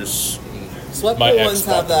years. Sweatpants My ex ones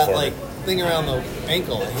bought have them that for like me. thing around the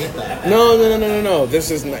ankle. I hate that. No.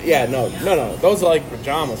 This is not. Yeah, no. Those are like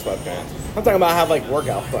pajama sweatpants. I'm talking about have like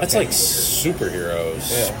workout sweatpants. That's like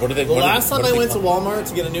superheroes. Yeah. What are they? The last time I went to Walmart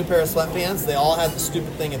to get a new pair of sweatpants, they all had the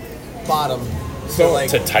stupid thing at the bottom. So, like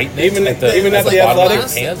to tighten it Even at the, even at like the athletic,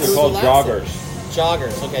 elastic. pants? It was They're called elastic. joggers.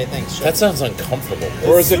 Joggers. Okay, thanks. Sure. that sounds uncomfortable.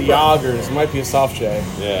 or is it joggers? It might be a soft J.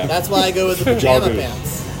 Yeah. That's why I go with the pajama Joggers.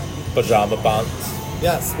 pants. Pajama pants.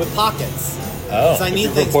 Yes, with pockets. Oh. Because I need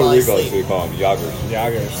From things Puerto while I Rico, so sleep. we call them joggers.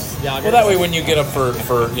 Joggers. Joggers. Well, that way when you get up for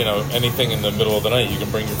anything in the middle of the night, you can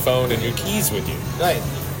bring your phone and your keys with you, Right.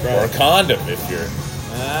 or a condom if you're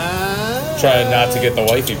trying not to get the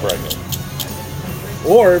wifey pregnant.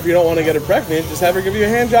 Or if you don't want to get her pregnant, just have her give you a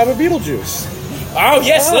hand job of Beetlejuice. Oh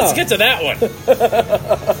yes, Ah. let's get to that one.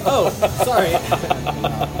 Oh, sorry.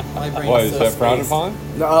 My brain Why, is is so that frowned spaced. upon?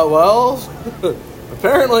 No, well,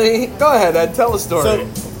 apparently. Go ahead, Ed. Tell a story. So,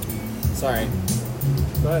 sorry.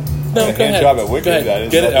 Go ahead. No, A go hand ahead. job at Wicked, Go ahead. that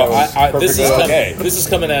is- Get it. that out. was This is perfectly okay. This is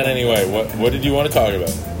coming out anyway. What did you want to talk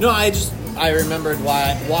about? No, I remembered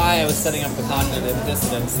why I was setting up the cognitive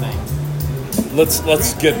dissonance thing.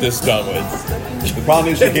 Let's get this done with. The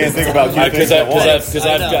problem is you can't think about two things at once. Because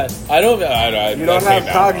I I've know. got I don't You don't have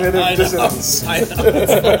cognitive I know. dissonance. I know.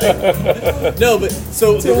 It's fine. No, but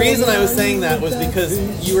so the reason I was saying that was because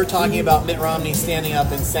you were talking about Mitt Romney standing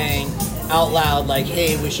up and saying out loud, like,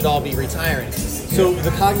 hey, we should all be retiring. So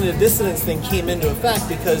the cognitive dissonance thing came into effect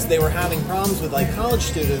because they were having problems with like college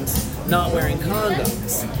students not wearing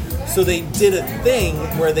condoms. So they did a thing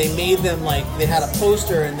where they made them like they had a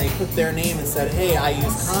poster and they put their name and said, "Hey, I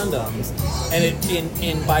use condoms." And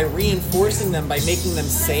in by reinforcing them, by making them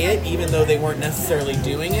say it, even though they weren't necessarily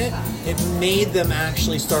doing it, it made them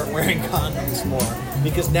actually start wearing condoms more.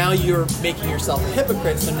 Because now you're making yourself a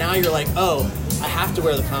hypocrite. So now you're like, "Oh, I have to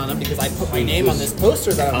wear the condom because I put my name on this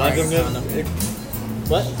poster that I'm wearing a condom."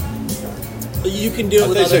 What? You can do it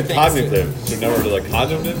with They other said things. cognitive, so never like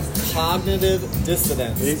cognitive. Cognitive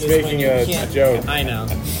dissonance. He's is when making you a can't- joke. I know.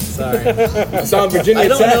 Sorry. So in Virginia I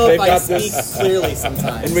don't Tech, know they've if I got speak this. clearly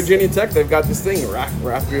sometimes. In Virginia Tech, they've got this thing: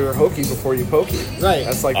 wrap your hokey before you pokey. Right.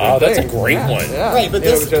 That's like Oh, their that's a thing. great Yeah, one. Yeah. Right, but You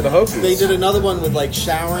know, this which are the hokies. they did another one with like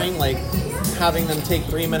showering, like having them take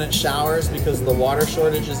 3-minute showers because of the water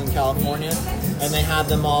shortages in California, and they had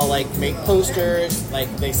them all like make posters.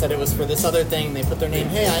 Like they said it was for this other thing. They put their name.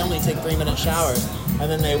 Hey, I only take 3-minute showers,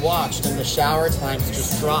 and then they watched, and the shower times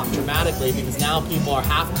just dropped dramatically because now people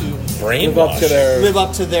have to live up to Brainwash. their. live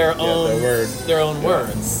up to their own word.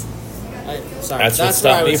 words. Sorry, That's what where I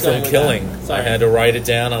stopped me was going from with killing. that. I Sorry. had to write it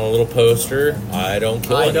down on a little poster. I don't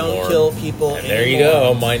kill I anymore. don't kill people And there you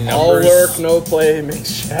anymore. go. My numbers. All work, no play makes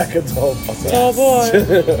Shaq a dull puppet. Oh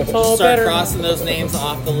boy. All Start better. crossing those names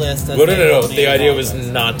off the list. as Well, they no. go The names idea off was the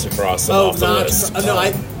list. not to cross them Oh, off the not list. no, I.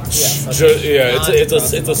 Yes, Ju- okay. yeah, Not it's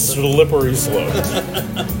to a cross slippery slope.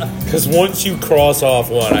 Because once you cross off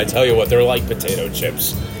one, I tell you what, they're like potato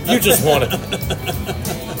chips. You just want to.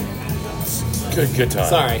 Good time.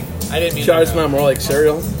 Sorry, I didn't mean. Shards to not more like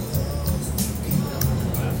cereal.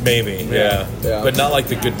 Maybe, yeah. Yeah. But not like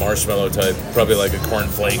the good marshmallow type. Probably like a corn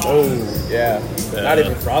flake. Oh yeah. Not Yeah.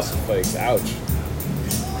 even frosted flakes. Ouch.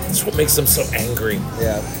 That's what makes them so angry.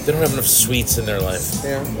 Yeah. They don't have enough sweets in their life.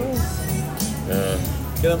 Yeah.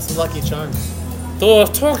 Get them some Lucky Charms. Though,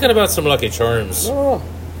 talking about some Lucky Charms, Oh.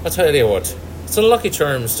 I'll tell you what. It's a Lucky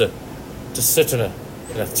Charms to sit in a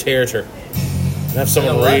theater and have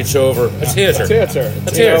someone In a what? reach over. A theater. Theater. A You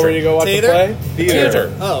know theater. where you go watch Tater? a play?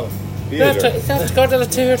 Theater. Oh, You have to go to the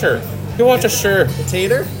theater. You want a shirt?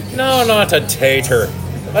 tater? No, not a tater.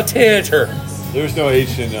 A theater. There's no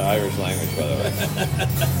H in the Irish language, by the way.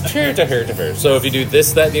 Theater. So if you do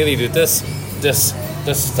this, that, the other, you do this,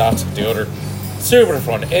 that, the other. Super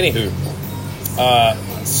fun. Anywho.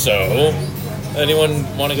 So,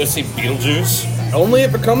 anyone want to go see Beetlejuice? Only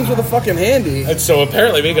if it comes with a fucking handy. And so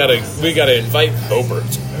apparently we gotta invite Hobart.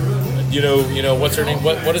 you know, what's her name?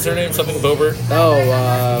 What is her name? Something Bobert.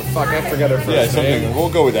 Fuck, I forget her first Yeah, name. something. We'll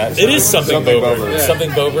go with that. It is something Bobert. Bobert. Yeah. Something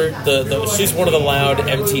Bobert. The she's one of the loud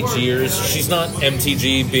MTGers. She's not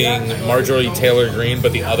MTG being Marjorie Taylor Greene,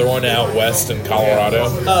 but the other one out west in Colorado.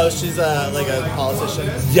 Oh, she's like a politician.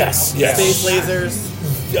 Yes. Space lasers.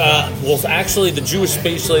 Well, actually, the Jewish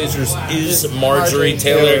Space Lasers is Marjorie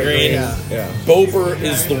Taylor Greene. Yeah. Bober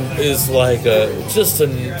is like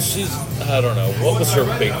she's, I don't know, what was her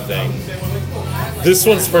big thing? This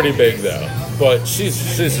one's pretty big though, but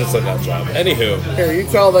she's just a nut job. Anywho, Here, you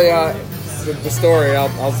tell the story.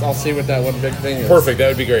 I'll see what that one big thing is. perfect. That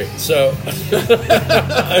would be great. So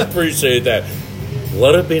I appreciate that.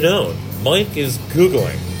 Let it be known, Mike is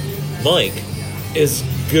googling.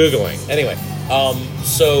 Anyway.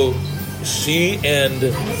 So she and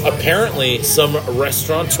apparently some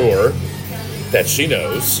restaurateur that she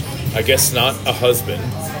knows, I guess not a husband,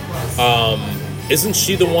 isn't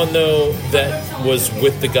she the one though that was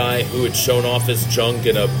with the guy who had shown off his junk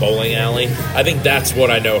in a bowling alley? I think that's what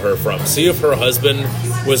I know her from. See if her husband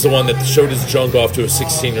was the one that showed his junk off to a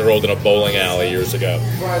 16-year-old in a bowling alley years ago.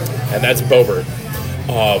 And that's Bobert.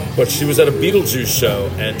 But she was at a Beetlejuice show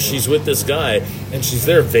and she's with this guy and she's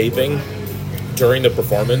there vaping during the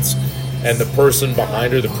performance, and the person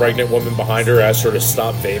behind her, the pregnant woman behind her, asked her to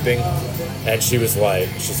stop vaping, and she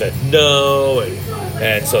said no,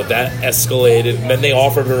 and so that escalated, and then they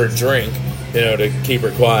offered her a drink, to keep her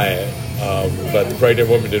quiet, but the pregnant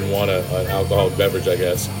woman didn't want an alcoholic beverage, I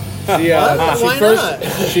guess.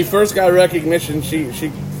 She first got recognition. She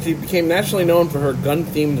became nationally known for her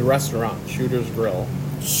gun-themed restaurant, Shooter's Grill.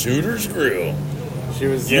 Shooter's Grill. She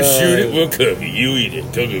was You shoot it, we'll cook it. You eat it,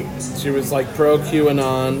 cook it. She was like pro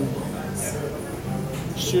QAnon.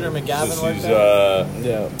 Shooter McGavin worked She's there.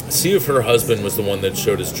 Yeah. See if her husband was the one that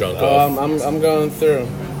showed his junk off. I'm going through.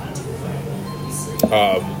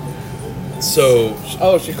 So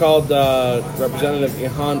she called Representative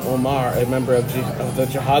Ilhan Omar a member of the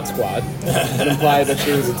Jihad Squad and implied that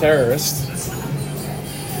she was a terrorist.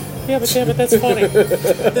 yeah, but damn it, that's funny.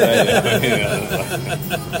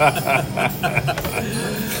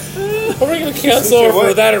 Are we going to cancel her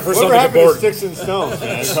for that or for something happened to important? sticks and stones,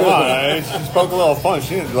 man? Come on, man. She spoke a little fun.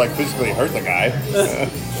 She didn't physically hurt the guy.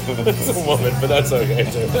 It's a woman, but that's okay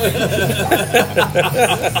too.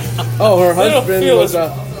 Oh, her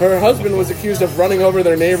feel husband was accused of running over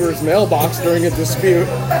their neighbor's mailbox during a dispute.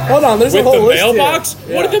 Hold on, there's With a whole the list here. mailbox?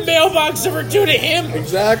 Yeah. What did the mailbox ever do to him?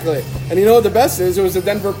 Exactly. And you know what the best is? It was the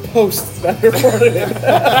Denver Post that reported it.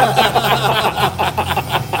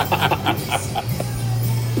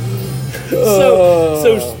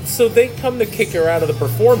 So they come to kick her out of the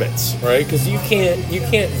performance, right? Because you can't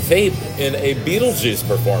vape in a Beetlejuice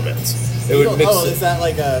performance. It would mix. Is that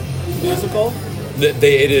like a musical? It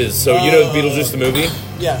is. So you know Beetlejuice the movie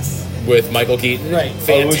Yes. with Michael Keaton, Right. Oh,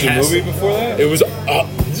 was Fantastic. the movie before that? It was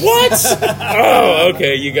what? Oh,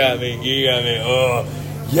 okay, you got me. Oh,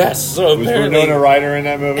 yes. So Was apparently, Winona Ryder in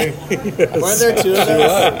that movie? Weren't there two of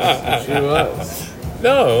them? She was.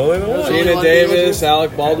 no, only the one. Gina one Davis,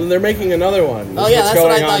 Alec Baldwin. They're making another one. Oh, yeah, What's that's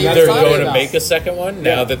what I going thought on you were They're talking going to about. make a second one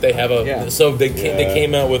now that they have a. Yeah. So they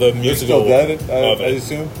came out with a They're musical. still dead, of I it.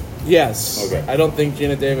 assume? Yes. Okay. I don't think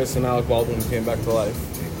Gina Davis and Alec Baldwin came back to life.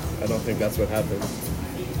 I don't think that's what happened.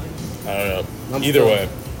 I don't know. I'm Either still- way.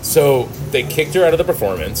 So they kicked her out of the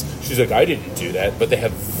performance. She's like, I didn't do that, but they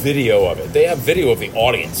have video of it. They have video of the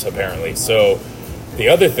audience, apparently. So the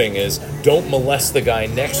other thing is, don't molest the guy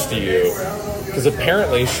next to you, because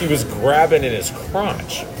apparently she was grabbing in his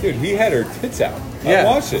crotch. Dude, he had her tits out. Yeah. I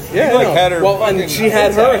watched it. Yeah, He, no. had her well, fucking and she had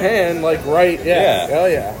tits her out. hand like right. Yeah. Yeah. Oh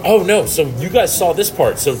yeah. Oh, no. So you guys saw this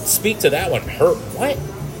part. So speak to that one. Her, what?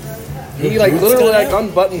 He like boobs literally got like out?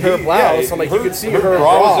 unbuttoned her blouse, and like you could see her bra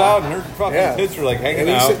bra. was out and her fucking Yeah. tits were like hanging And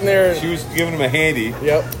he's out. sitting there- She was giving him a handy.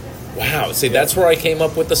 Yep. Wow. See, that's where I came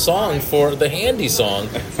up with the song for the Handy song,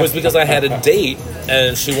 was because I had a date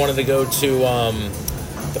and she wanted to go to,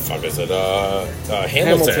 the fuck is it? Hamilton.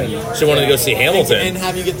 Hamilton. She wanted to go see Hamilton. And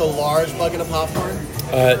have you get the large bucket of popcorn?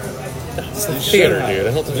 It's the theater, dude.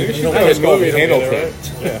 I don't think You you know should what call it movie Hamilton.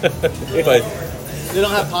 But They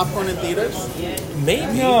don't have popcorn in theaters?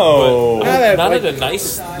 maybe. No. But Not at, not like- at a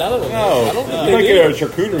nice. Not at a, No. I don't think You they might do. get a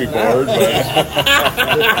charcuterie board, but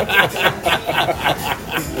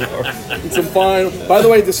It's a fine. By the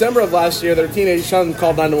way, December of last year, their teenage son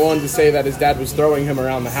called 911 to say that his dad was throwing him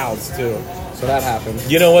around the house too. So that happened.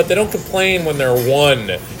 You know what? They don't complain when they're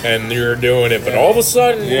 1 and you're doing it, but all of a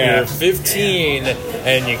sudden Yeah. you're 15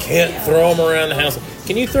 and you can't throw them around the house.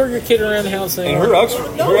 Can you throw your kid around the house and anymore? her he's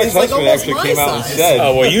like ex-husband almost actually my came out and size. said,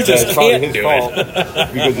 Oh, well, you that just it's probably can't his do fault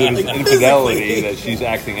because of his Like, infidelity physically. that she's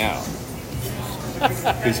acting out.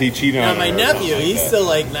 Is he cheating Now on my her? nephew, he's still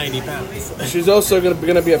like 90 pounds. She's also going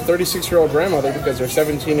to be a 36-year-old grandmother because her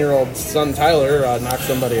 17-year-old son Tyler knocked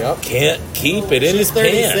somebody up. Can't keep it in She's his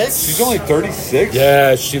 36? pants. She's only 36?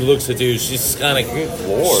 Yeah, she looks a dude. She's kind of,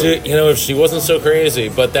 Lord. if she wasn't so crazy,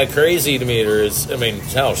 but that crazy to me is,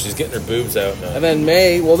 hell, she's getting her boobs out now. And then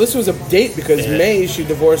May, well, this was a date because Yeah. May, she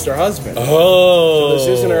divorced her husband. Oh, So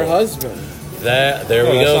this isn't her husband. there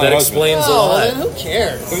we No, that's go. not That husband. explains a Oh, lot. then who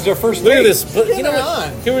cares? It was their first Look date. at this. But you Get know her what?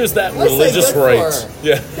 on. Here is that I say religious good for right. her.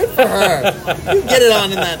 Yeah. For her. You get it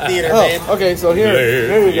on in that theater, babe. Oh, okay, so here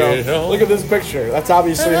we go. Yeah. Look at this picture. That's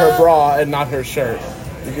obviously her bra and not her shirt.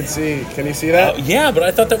 You can see you see that? Yeah, but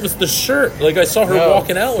I thought that was the shirt. Like, I saw her No.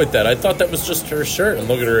 walking out with that. I thought that was just her shirt. And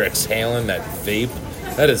look at her exhaling that vape.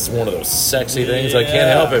 That is one of those sexy things. I can't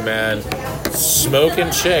help it, man.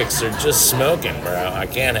 Smoking chicks are just smoking, bro. I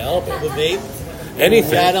can't help it. The vape.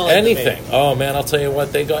 Anything, Yeah, I don't like the anything. Oh man, I'll tell you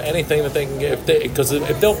what, they got anything that they can get. Because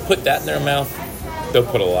if they'll put that in their mouth, they'll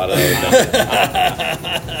put a lot of other things.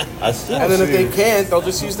 I still And then if see- they can't, they'll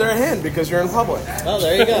just use their hand because you're in public. Oh,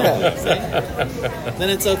 there you go. See? Then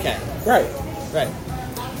it's okay. Right. Right.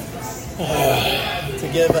 To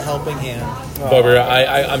give a helping hand.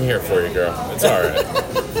 Bubba, I'm here for you, girl. It's all right.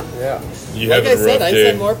 Yeah. You Like have I a said, rough I day.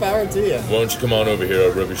 said more power to you. Why don't you come on over here?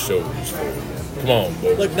 I'll rub your shoulders for you. Come on,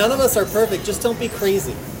 Bubba. Look, none of us are perfect. Just don't be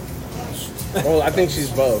crazy. Well, I think she's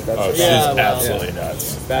both. That's Oh, she's Yeah, well, absolutely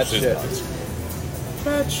nuts. Bad She's shit. nuts.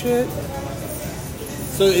 bad shit.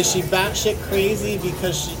 So is she batshit crazy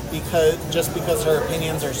because because her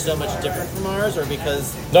opinions are so much different from ours, or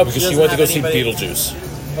because No, because she doesn't went to go have see anybody- Beetlejuice.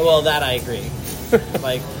 Oh, well, that I agree.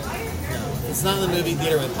 Like, no, it's not in the movie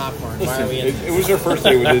theater with popcorn. Why are we in? It was her first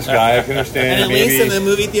date with this guy. I can understand. And at maybe least in the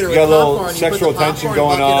movie theater you with got a little popcorn, you sexual put the tension popcorn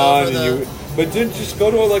going bucket on, over and but then just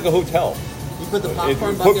go to like a hotel. You put the It,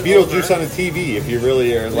 popcorn put bucket Beetlejuice over, on the TV if you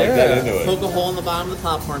really are like that into it. poke a hole in the bottom of the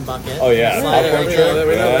popcorn bucket. Oh yeah, Slide it popcorn right truck. there.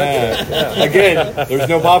 We know Yeah. Again, there's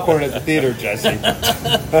no popcorn at the theater, Jesse.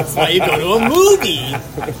 That's why you go to a movie,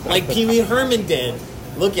 like Pee Wee Herman did.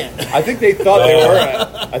 Look at. I think they thought they were.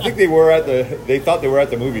 I think they were at the. They thought they were at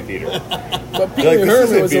the movie theater. But Pee Like, Wee this Herman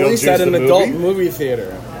isn't was at least Beetlejuice, at an the adult movie? movie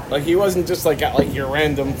theater. Like he wasn't just like at like your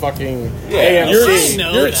random fucking Yeah. AMC. I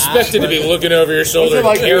know You're that, expected to be looking over your Was shoulder it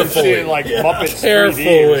like you were carefully. seeing like Muppets 3D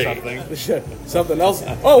Carefully. or something? Something else.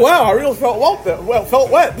 Oh wow! I really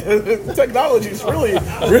felt wet. Technology's really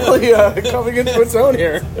coming into its own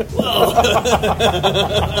here.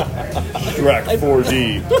 Direct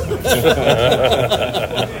 4D.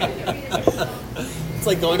 It's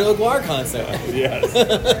like going to a Guar concert. Yes.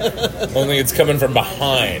 Only it's coming from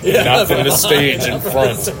behind, and not from the stage in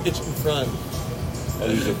front. Stage in front. All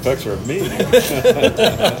these effects are amazing. Did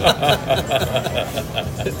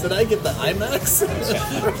I get the IMAX?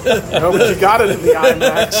 No, but you got it in the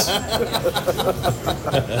IMAX.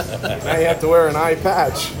 Now you have to wear an eye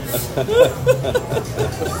patch.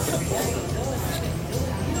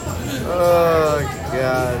 Oh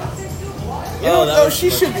god. You know, that no, was she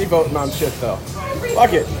should be voting on shit though.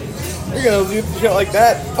 Fuck it. You're gonna do shit like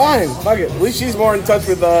that? Fine, fuck it. At least she's more in touch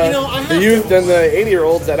with You know, I the have youth than the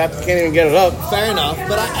 80-year-olds that can't even get it up. Fair enough,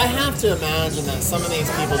 but I have to imagine that some of these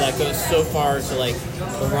people that go so far to like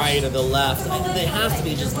the right or the left, they have to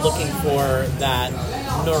be just looking for that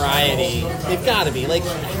notoriety. They've got to be. Like,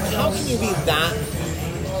 how can you be that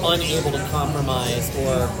unable to compromise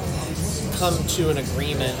or come to an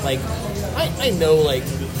agreement? Like, I know, like,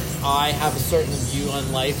 I have a certain view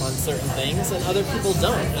on life on certain things, and other people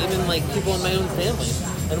don't. Even like people in my own family,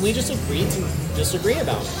 and we just agree to disagree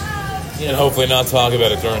about it. You And know? hopefully not talk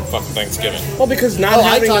about it during fucking Thanksgiving. Well, because not Oh, I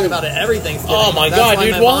having talk about it every Thanksgiving. Oh my That's god, why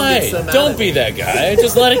dude, my mom why? gets so mad Don't at be me. that guy.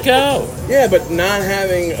 Just let it go. Yeah, but not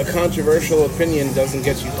having a controversial opinion doesn't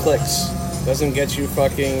get you clicks. Doesn't get you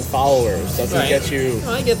fucking followers. Doesn't Right. get you.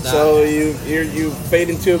 No, I get that. So you fade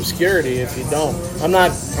into obscurity if you don't. I'm not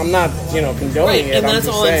condoning Right, it. and I'm that's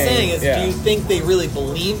just all I'm saying is, yeah. do you think they really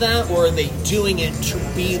believe that, or are they doing it to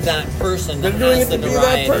be that person They're that doing has it to the be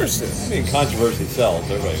notoriety? that person? I mean, controversy sells.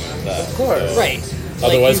 Everybody knows that. Of course. Right.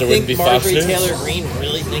 Otherwise like, there you wouldn't be think Fox Marjorie News. Taylor Greene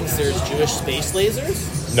really thinks there's Jewish space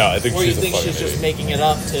lasers? No, I think Or you she's a think fucking she's just idiot. making it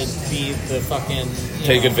up to be the fucking...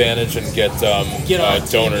 Take advantage and get Get on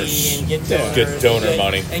donors. TV and get donors. Get donor and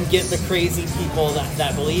money. And get the crazy people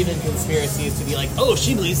that believe in conspiracies to be like, oh,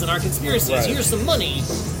 she believes in our conspiracies. Right. Here's some money.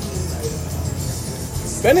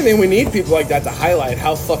 If anything, we need people like that to highlight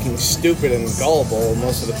how fucking stupid and gullible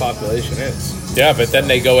most of the population is. Yeah, but then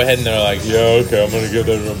they go ahead and they're like, yeah, okay, I'm going to give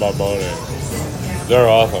them my money. They're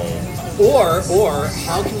awesome. Or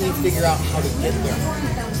how can you figure out how to get their money?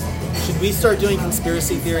 Should we start doing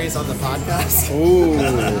conspiracy theories on the podcast? Ooh.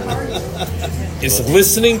 Is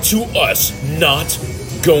listening to us not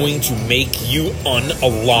going to make you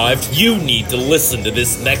unalived? You need to listen to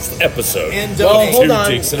this next episode. And Well, donate. hold Two on.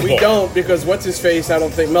 dicks and a We ball. don't, because what's his face? I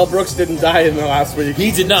don't think Mel Brooks didn't die in the last week.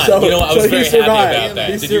 He did not. So- You know, I was so he very happy survived. about that.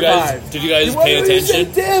 He Did you guys survived. pay What did he say?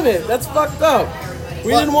 attention? Damn it, that's fucked up.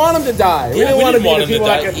 We What? didn't want him to die. We Yeah, didn't we want didn't to want be him the to people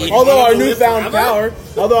die that could. either. Although our You wanna live newfound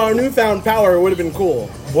forever? power would have been cool.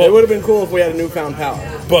 Well- It would have been cool if we had a newfound power.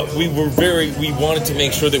 But we wanted to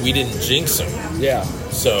make sure that we didn't jinx him. Yeah.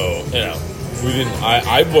 So, you know, we didn't.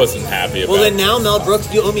 I wasn't happy about Well, then it. now, Mel Brooks,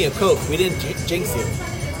 you owe me a Coke. We didn't jinx you.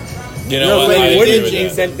 You know, No, what? but I he agree wouldn't.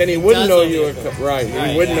 with that. Then he wouldn't know does you owe were me a Coke. right. He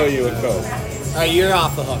Right, wouldn't yeah. know you were Coke. All right, you're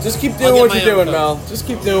off the hook. Just keep I'll doing get what my you're own doing, Coke. Mel. Just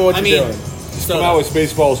keep doing what I you're mean, doing. Come out with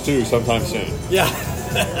Spaceballs 2 sometime soon. yeah.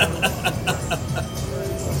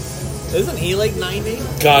 Isn't he like 90?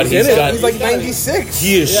 God, He's in it. got. He's like 96.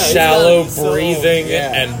 He is Yeah, he's shallow gotta be so- breathing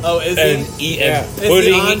yeah. and Oh, is he? and Yeah. Is he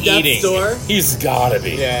pudding on death's eating. door? He's gotta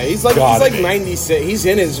be. Yeah, he's Gotta like be. 96. He's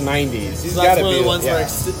in his 90s. He's So got that's to one be of the ones yeah.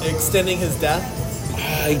 where extending his death.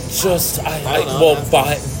 I don't know, well,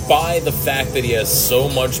 that's- by the fact that he has so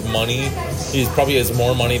much money, he probably has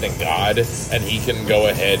more money than God, and he can go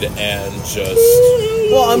ahead and just.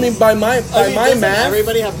 Well, I mean, by my Doesn't math.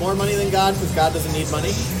 everybody have more money than God because God doesn't need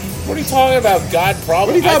money? What are you talking about? God What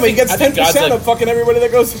probably. are you talking about? He gets I think 10% God's like, of fucking everybody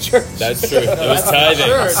that goes to church. That's true. Those That's not tithing.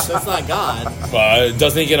 church. That's not God.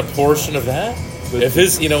 Doesn't he get a portion of that? If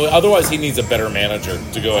his, otherwise he needs a better manager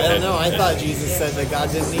to go I ahead. don't know. I thought Jesus said that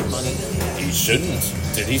God didn't need money. He shouldn't.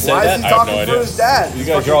 Did he say Why that? is he I have talking no for idea. his dad? You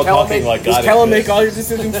guys are all talking like Does God Kellen exists. make all your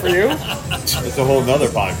decisions for you? It's a whole nother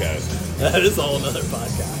podcast. That is a whole other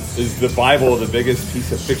podcast. Is the Bible the biggest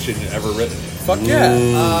piece of fiction ever written? Fuck yeah.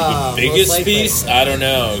 Most Biggest likely. piece? I don't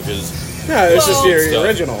know, because Yeah, it's just Well, the stuff.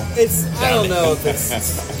 original. It's. I don't know if it's.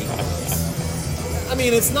 I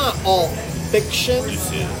mean, it's not all fiction.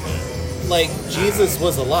 Like Jesus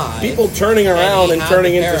was alive. People turning around he and had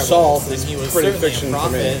turning the into parables, salt and is he was pretty certainly fiction a to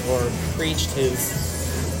me. prophet or preached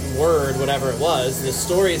his word, whatever it was. The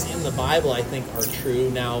stories in the Bible, I think, are true.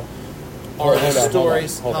 Now, are the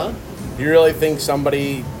stories? Hold on. You really think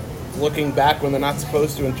somebody looking back when they're not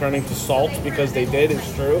supposed to and turning to salt because they did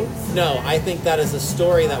is true? No, I think that is a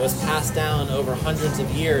story that was passed down over hundreds of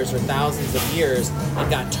years or thousands of years and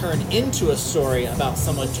got turned into a story about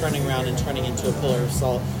someone turning around and turning into a pillar of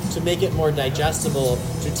salt to make it more digestible,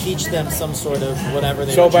 to teach them some sort of whatever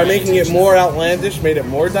they So were by trying to making it teach more outlandish, made it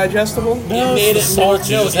more digestible? no, made it's it the more- salt.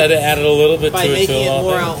 You no, just had to add it a little bit by to it. making to it allow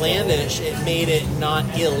more things. outlandish, it made it not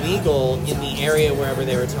illegal in the area wherever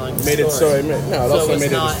they were telling the Made it story. so it made, no, it also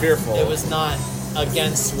made it as fearful. It was not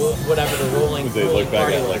against whatever the ruling They look back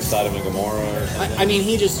party at like was. Sodom and Gomorrah or something. I mean,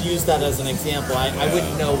 he just used that as an example. I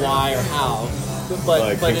wouldn't know why or how, but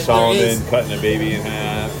like but King there Solomon is cutting a baby in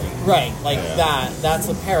half. right like that. That's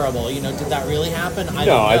a parable. Did that really happen? I No,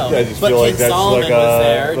 don't I know. just but feel like King that's Solomon like was a-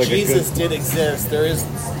 there. like a Jesus good- did exist. There is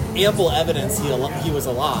ample evidence he was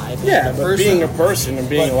alive. Yeah, The but person- being a person and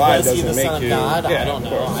being but alive was he doesn't the make son you. of God? Yeah, I don't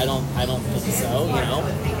of know. course. I don't think so.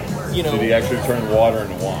 You know. Did he actually turn water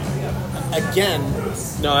into wine? Again,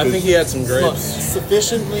 No, I think he had some look, grapes.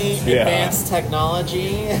 sufficiently Yeah. advanced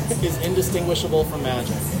technology is indistinguishable from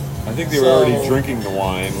magic. I think they were So- already drinking the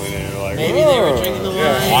wine when they were like, Maybe they were "Oh." drinking the wine.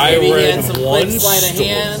 Yeah. I Maybe he read had some one quick sleight of story.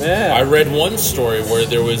 hand. Yeah. I read one story where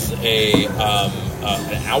there was an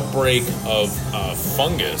outbreak of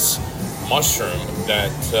fungus mushroom that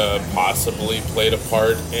possibly played a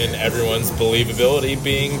part in everyone's believability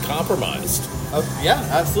being compromised. Yeah,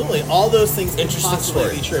 absolutely. All those things could Interesting possibly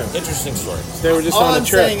story. be true. Interesting story. They were just All on I'm a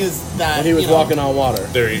trip saying is that and he was walking on water.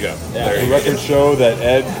 There you go. There The you go. records show that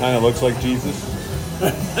Ed kind of looks like Jesus.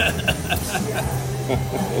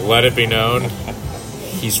 Let it be known,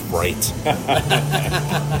 he's right.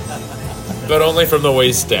 But only from the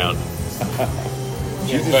waist down.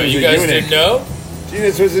 Jesus But was you a guys eunuch. didn't know?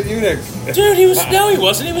 Jesus was a eunuch. Dude, he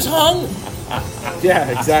wasn't. He was hung. Yeah,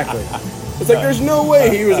 exactly. It's like there's no way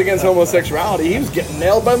he was against homosexuality. He was getting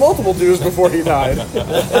nailed by multiple Jews before he died. Oh,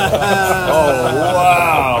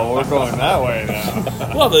 wow. We're going that way now.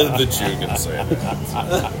 Well, the Jew can say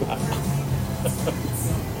that.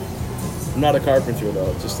 I'm not a carpenter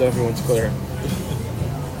though, just so everyone's clear.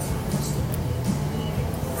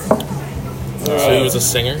 So he was a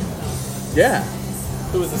singer? Yeah,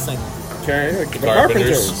 Who was the singer? the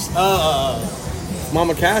Carpenters. Carpenters.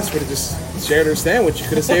 Mama Cass would have just shared her sandwich. You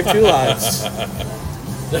could have saved 2 lives.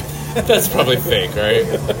 That's probably fake, right?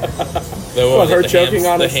 Well, her choking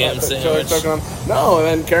on the his ham sandwich. choking on. No, and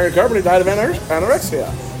then Karen Carpenter died of anorexia.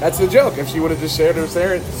 That's the joke. If she would have just shared her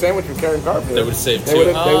sandwich with Karen Carpenter, They would have saved They two. would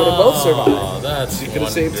have both Oh, survived. that's She could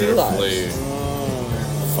have saved 2 wonderfully lives.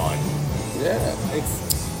 fun. Yeah.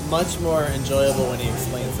 It's much more enjoyable when he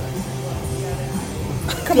explains it.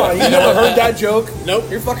 Come on, you never heard that joke? Nope.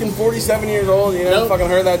 You're fucking 47 years old. You never Nope. fucking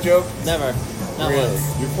heard that joke? Never. Not Really?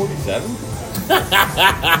 once. You're 47? No,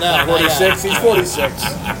 not 46. yet. He's 46.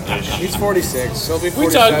 He's 46. He'll be 47. We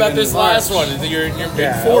talked about this in March. last one. You're in your mid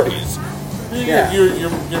Yeah. 40s. Yeah. You're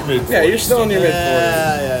mid 40s. Yeah, you're still in your mid 40s.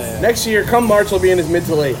 Yeah. Next year, come March, he'll be in his mid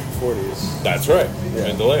to late 40s. That's right. Yeah.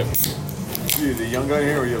 Mid to late. You the young guy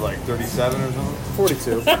here, or you're like 37 or something?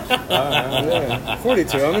 42. Yeah,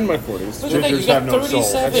 42. I'm in my 40s. Look at that, you Gingers got have no soul.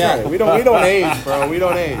 37. That's right. We don't age, bro. We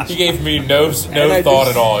don't age. He gave me no I thought just-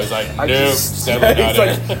 at all. He's like, I nope, just- definitely not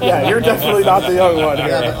He's it. like, yeah, you're definitely not the young one. Yeah,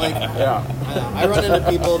 Here. but like, Yeah, I run into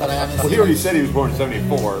people that I haven't Well, he seen. already said he was born in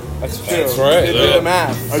 74. that's true. That's right, Do yeah. the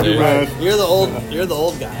math. I do See? math. You're the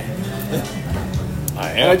old guy. I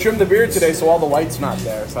And I am. trimmed the beard today, so all the white's not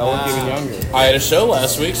there, so I look even younger. I had a show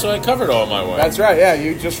last week, so I covered all my white. That's right. Yeah,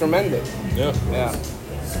 you just remembered. Yeah. Yeah. I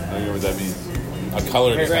don't know what that means. I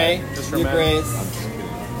colored it. Gray. Just You remember. grays.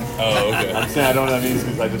 Oh, okay. I'm saying I don't know what that means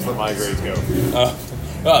because I just let my grades go.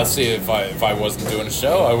 See, if I wasn't doing a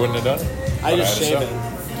show, I wouldn't have done it. I But just had a shave show. it.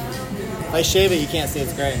 If I shave it, you can't see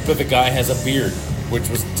it's gray. But the guy has a beard, which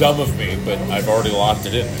was dumb of me, but I've already locked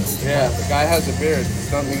it in. Yeah, the guy has a beard.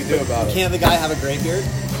 There's nothing you can do about it. Can't the guy have a gray beard?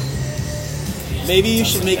 Maybe you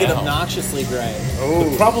should make it now. obnoxiously gray. The Oh,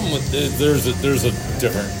 problem with there's a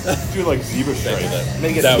different Do like zebra thing stripes. with that.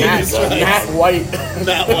 make it That would matte, be right. matte white.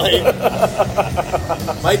 Matt White.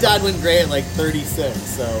 My dad went gray at like 36,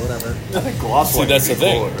 so whatever. I think gloss See, white that's would the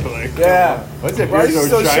be thing. cooler. Like, Yeah. what's that Why beard is it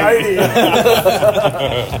so shiny?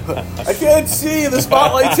 I can't see. The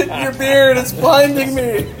spotlight's hitting your beard. It's blinding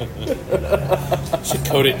me. Should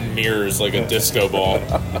coat it in mirrors like a disco ball.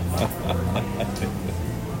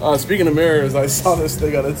 Speaking of mirrors, I saw this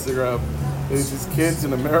thing on Instagram. There's these kids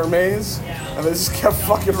in a mirror maze, and they just kept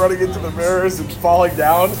fucking running into the mirrors and falling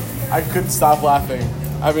down. I couldn't stop laughing.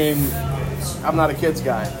 I mean, I'm not a kids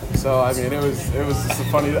guy, so I mean, it was just a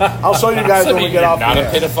funny. I'll show you guys So when we you're get off. not the a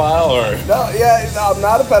air. pedophile, or No, yeah, no, I'm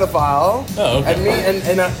not a pedophile. Oh, okay. And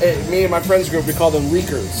me and my friends group, we call them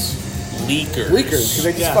leakers. leakers? Leakers, because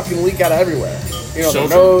they just Yeah. fucking leak out of everywhere. You know, Children?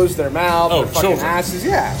 their nose, their mouth, Oh, their fucking children. asses.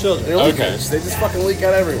 Yeah, Children. They're Okay. leakers. They just fucking leak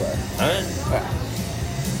out everywhere. Alright. Yeah.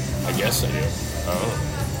 I guess I do. Oh.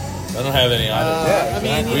 I don't have any either. Yeah, I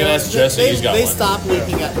mean, We you can know, ask Jesse, he's got they one. stop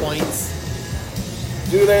leaking at points.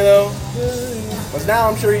 Do they though? Because now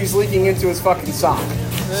I'm sure he's leaking into his fucking sock.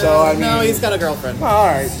 So I mean, No, he's got a girlfriend. well, all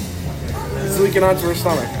right. He's leaking onto her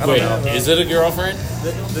stomach. I don't Wait, know. is it a girlfriend?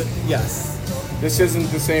 Yes. This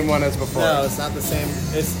isn't the same one as before. No, it's not the same.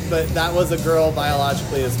 But that was a girl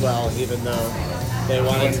biologically as well, even though they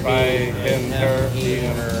wanted Went to be by him, her, he, he,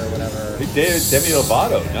 her, whatever. He did Demi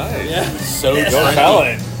Lovato. Nice. Yeah. So Don't trendy. tell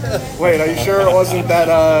it. Wait, are you sure it wasn't that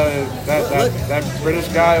that British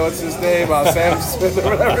guy? What's his name? Sam Smith or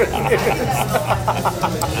whatever his name is.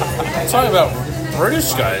 Talking about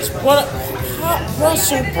British guys. What?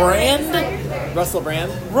 Russell Brand? Russell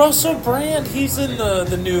Brand. Russell Brand. He's in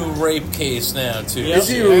the new rape case now too. Yep. Is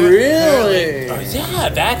he really? Yeah,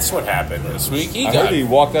 that's what happened this week. He I got heard he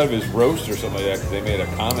walked out of his roast or something like that because they made a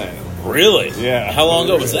comment. really. Yeah. How long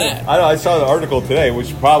ago was that? I know. I saw the article today,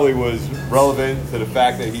 which probably was relevant to the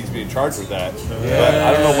fact that he's being charged with that. But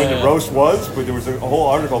I don't know when the roast was, but there was a whole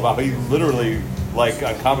article about how he literally, like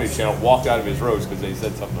a comedy channel, walked out of his roast because they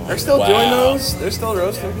said something. They're Like still Wow. doing those? They're still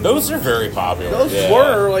roasting? Those are very popular. Those Yeah.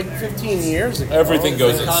 were like 15 years ago. Everything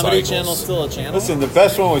goes in Comedy cycles. Channel still a channel. Listen, the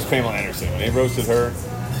best one was Pamela Anderson when they roasted her.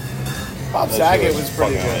 Bob That Saget shit was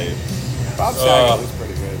pretty fucking good. lame. Bob Saget was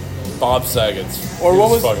pretty good. Bob Saget's. Or he what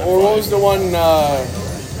was fucking what funny. was the one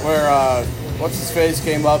where what's his face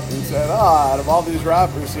came up and said, out of all these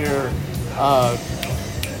rappers here,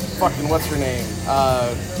 fucking what's her name?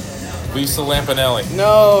 Lisa Lampanelli?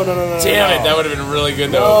 No. Damn it, that would have been really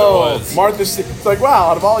good though No, if it was. Martha. It's like, wow,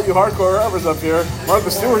 out of all you hardcore rappers up here,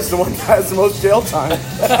 Martha Stewart's the one that has the most jail time.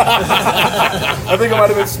 I think it might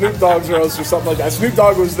have been Snoop Dogg's roast or something like that. Snoop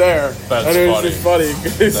Dogg was there, That's and it was funny. just funny.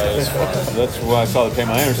 That is funny. That's when I saw the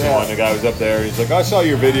Pamela Anderson Yeah. one. The guy was up there. He's like, I saw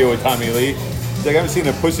your video with Tommy Lee. He's like, I haven't seen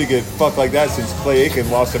a pussy get fucked like that since Clay Aiken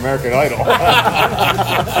lost American Idol.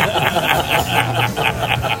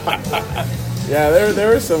 Yeah,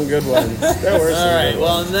 there were some good ones. There were some All right. good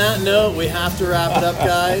Well, ones. on that note, we have to wrap it up,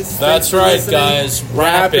 guys. Thanks That's for right, listening. guys.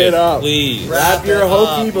 Wrap it up. please. Wrap your it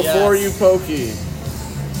hokey up, before yes. you pokey.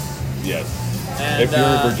 Yes. And, If you're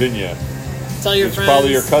in Virginia. tell your It's friends.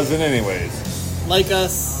 probably your cousin anyways. Like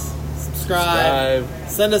us, subscribe. subscribe.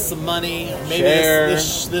 Send us some money. Maybe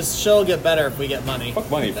this show will get better if we get money. Fuck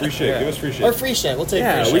money, free shit. Give us free shit. Or free shit. We'll take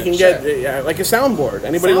free shit. We can get like a soundboard.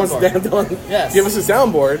 Anybody wants to give us a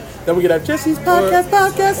soundboard, then we could have Jesse's podcast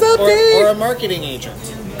update. Or a marketing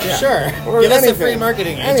agent. Yeah. Sure. Or Give us a anything. free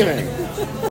marketing agent. Anything.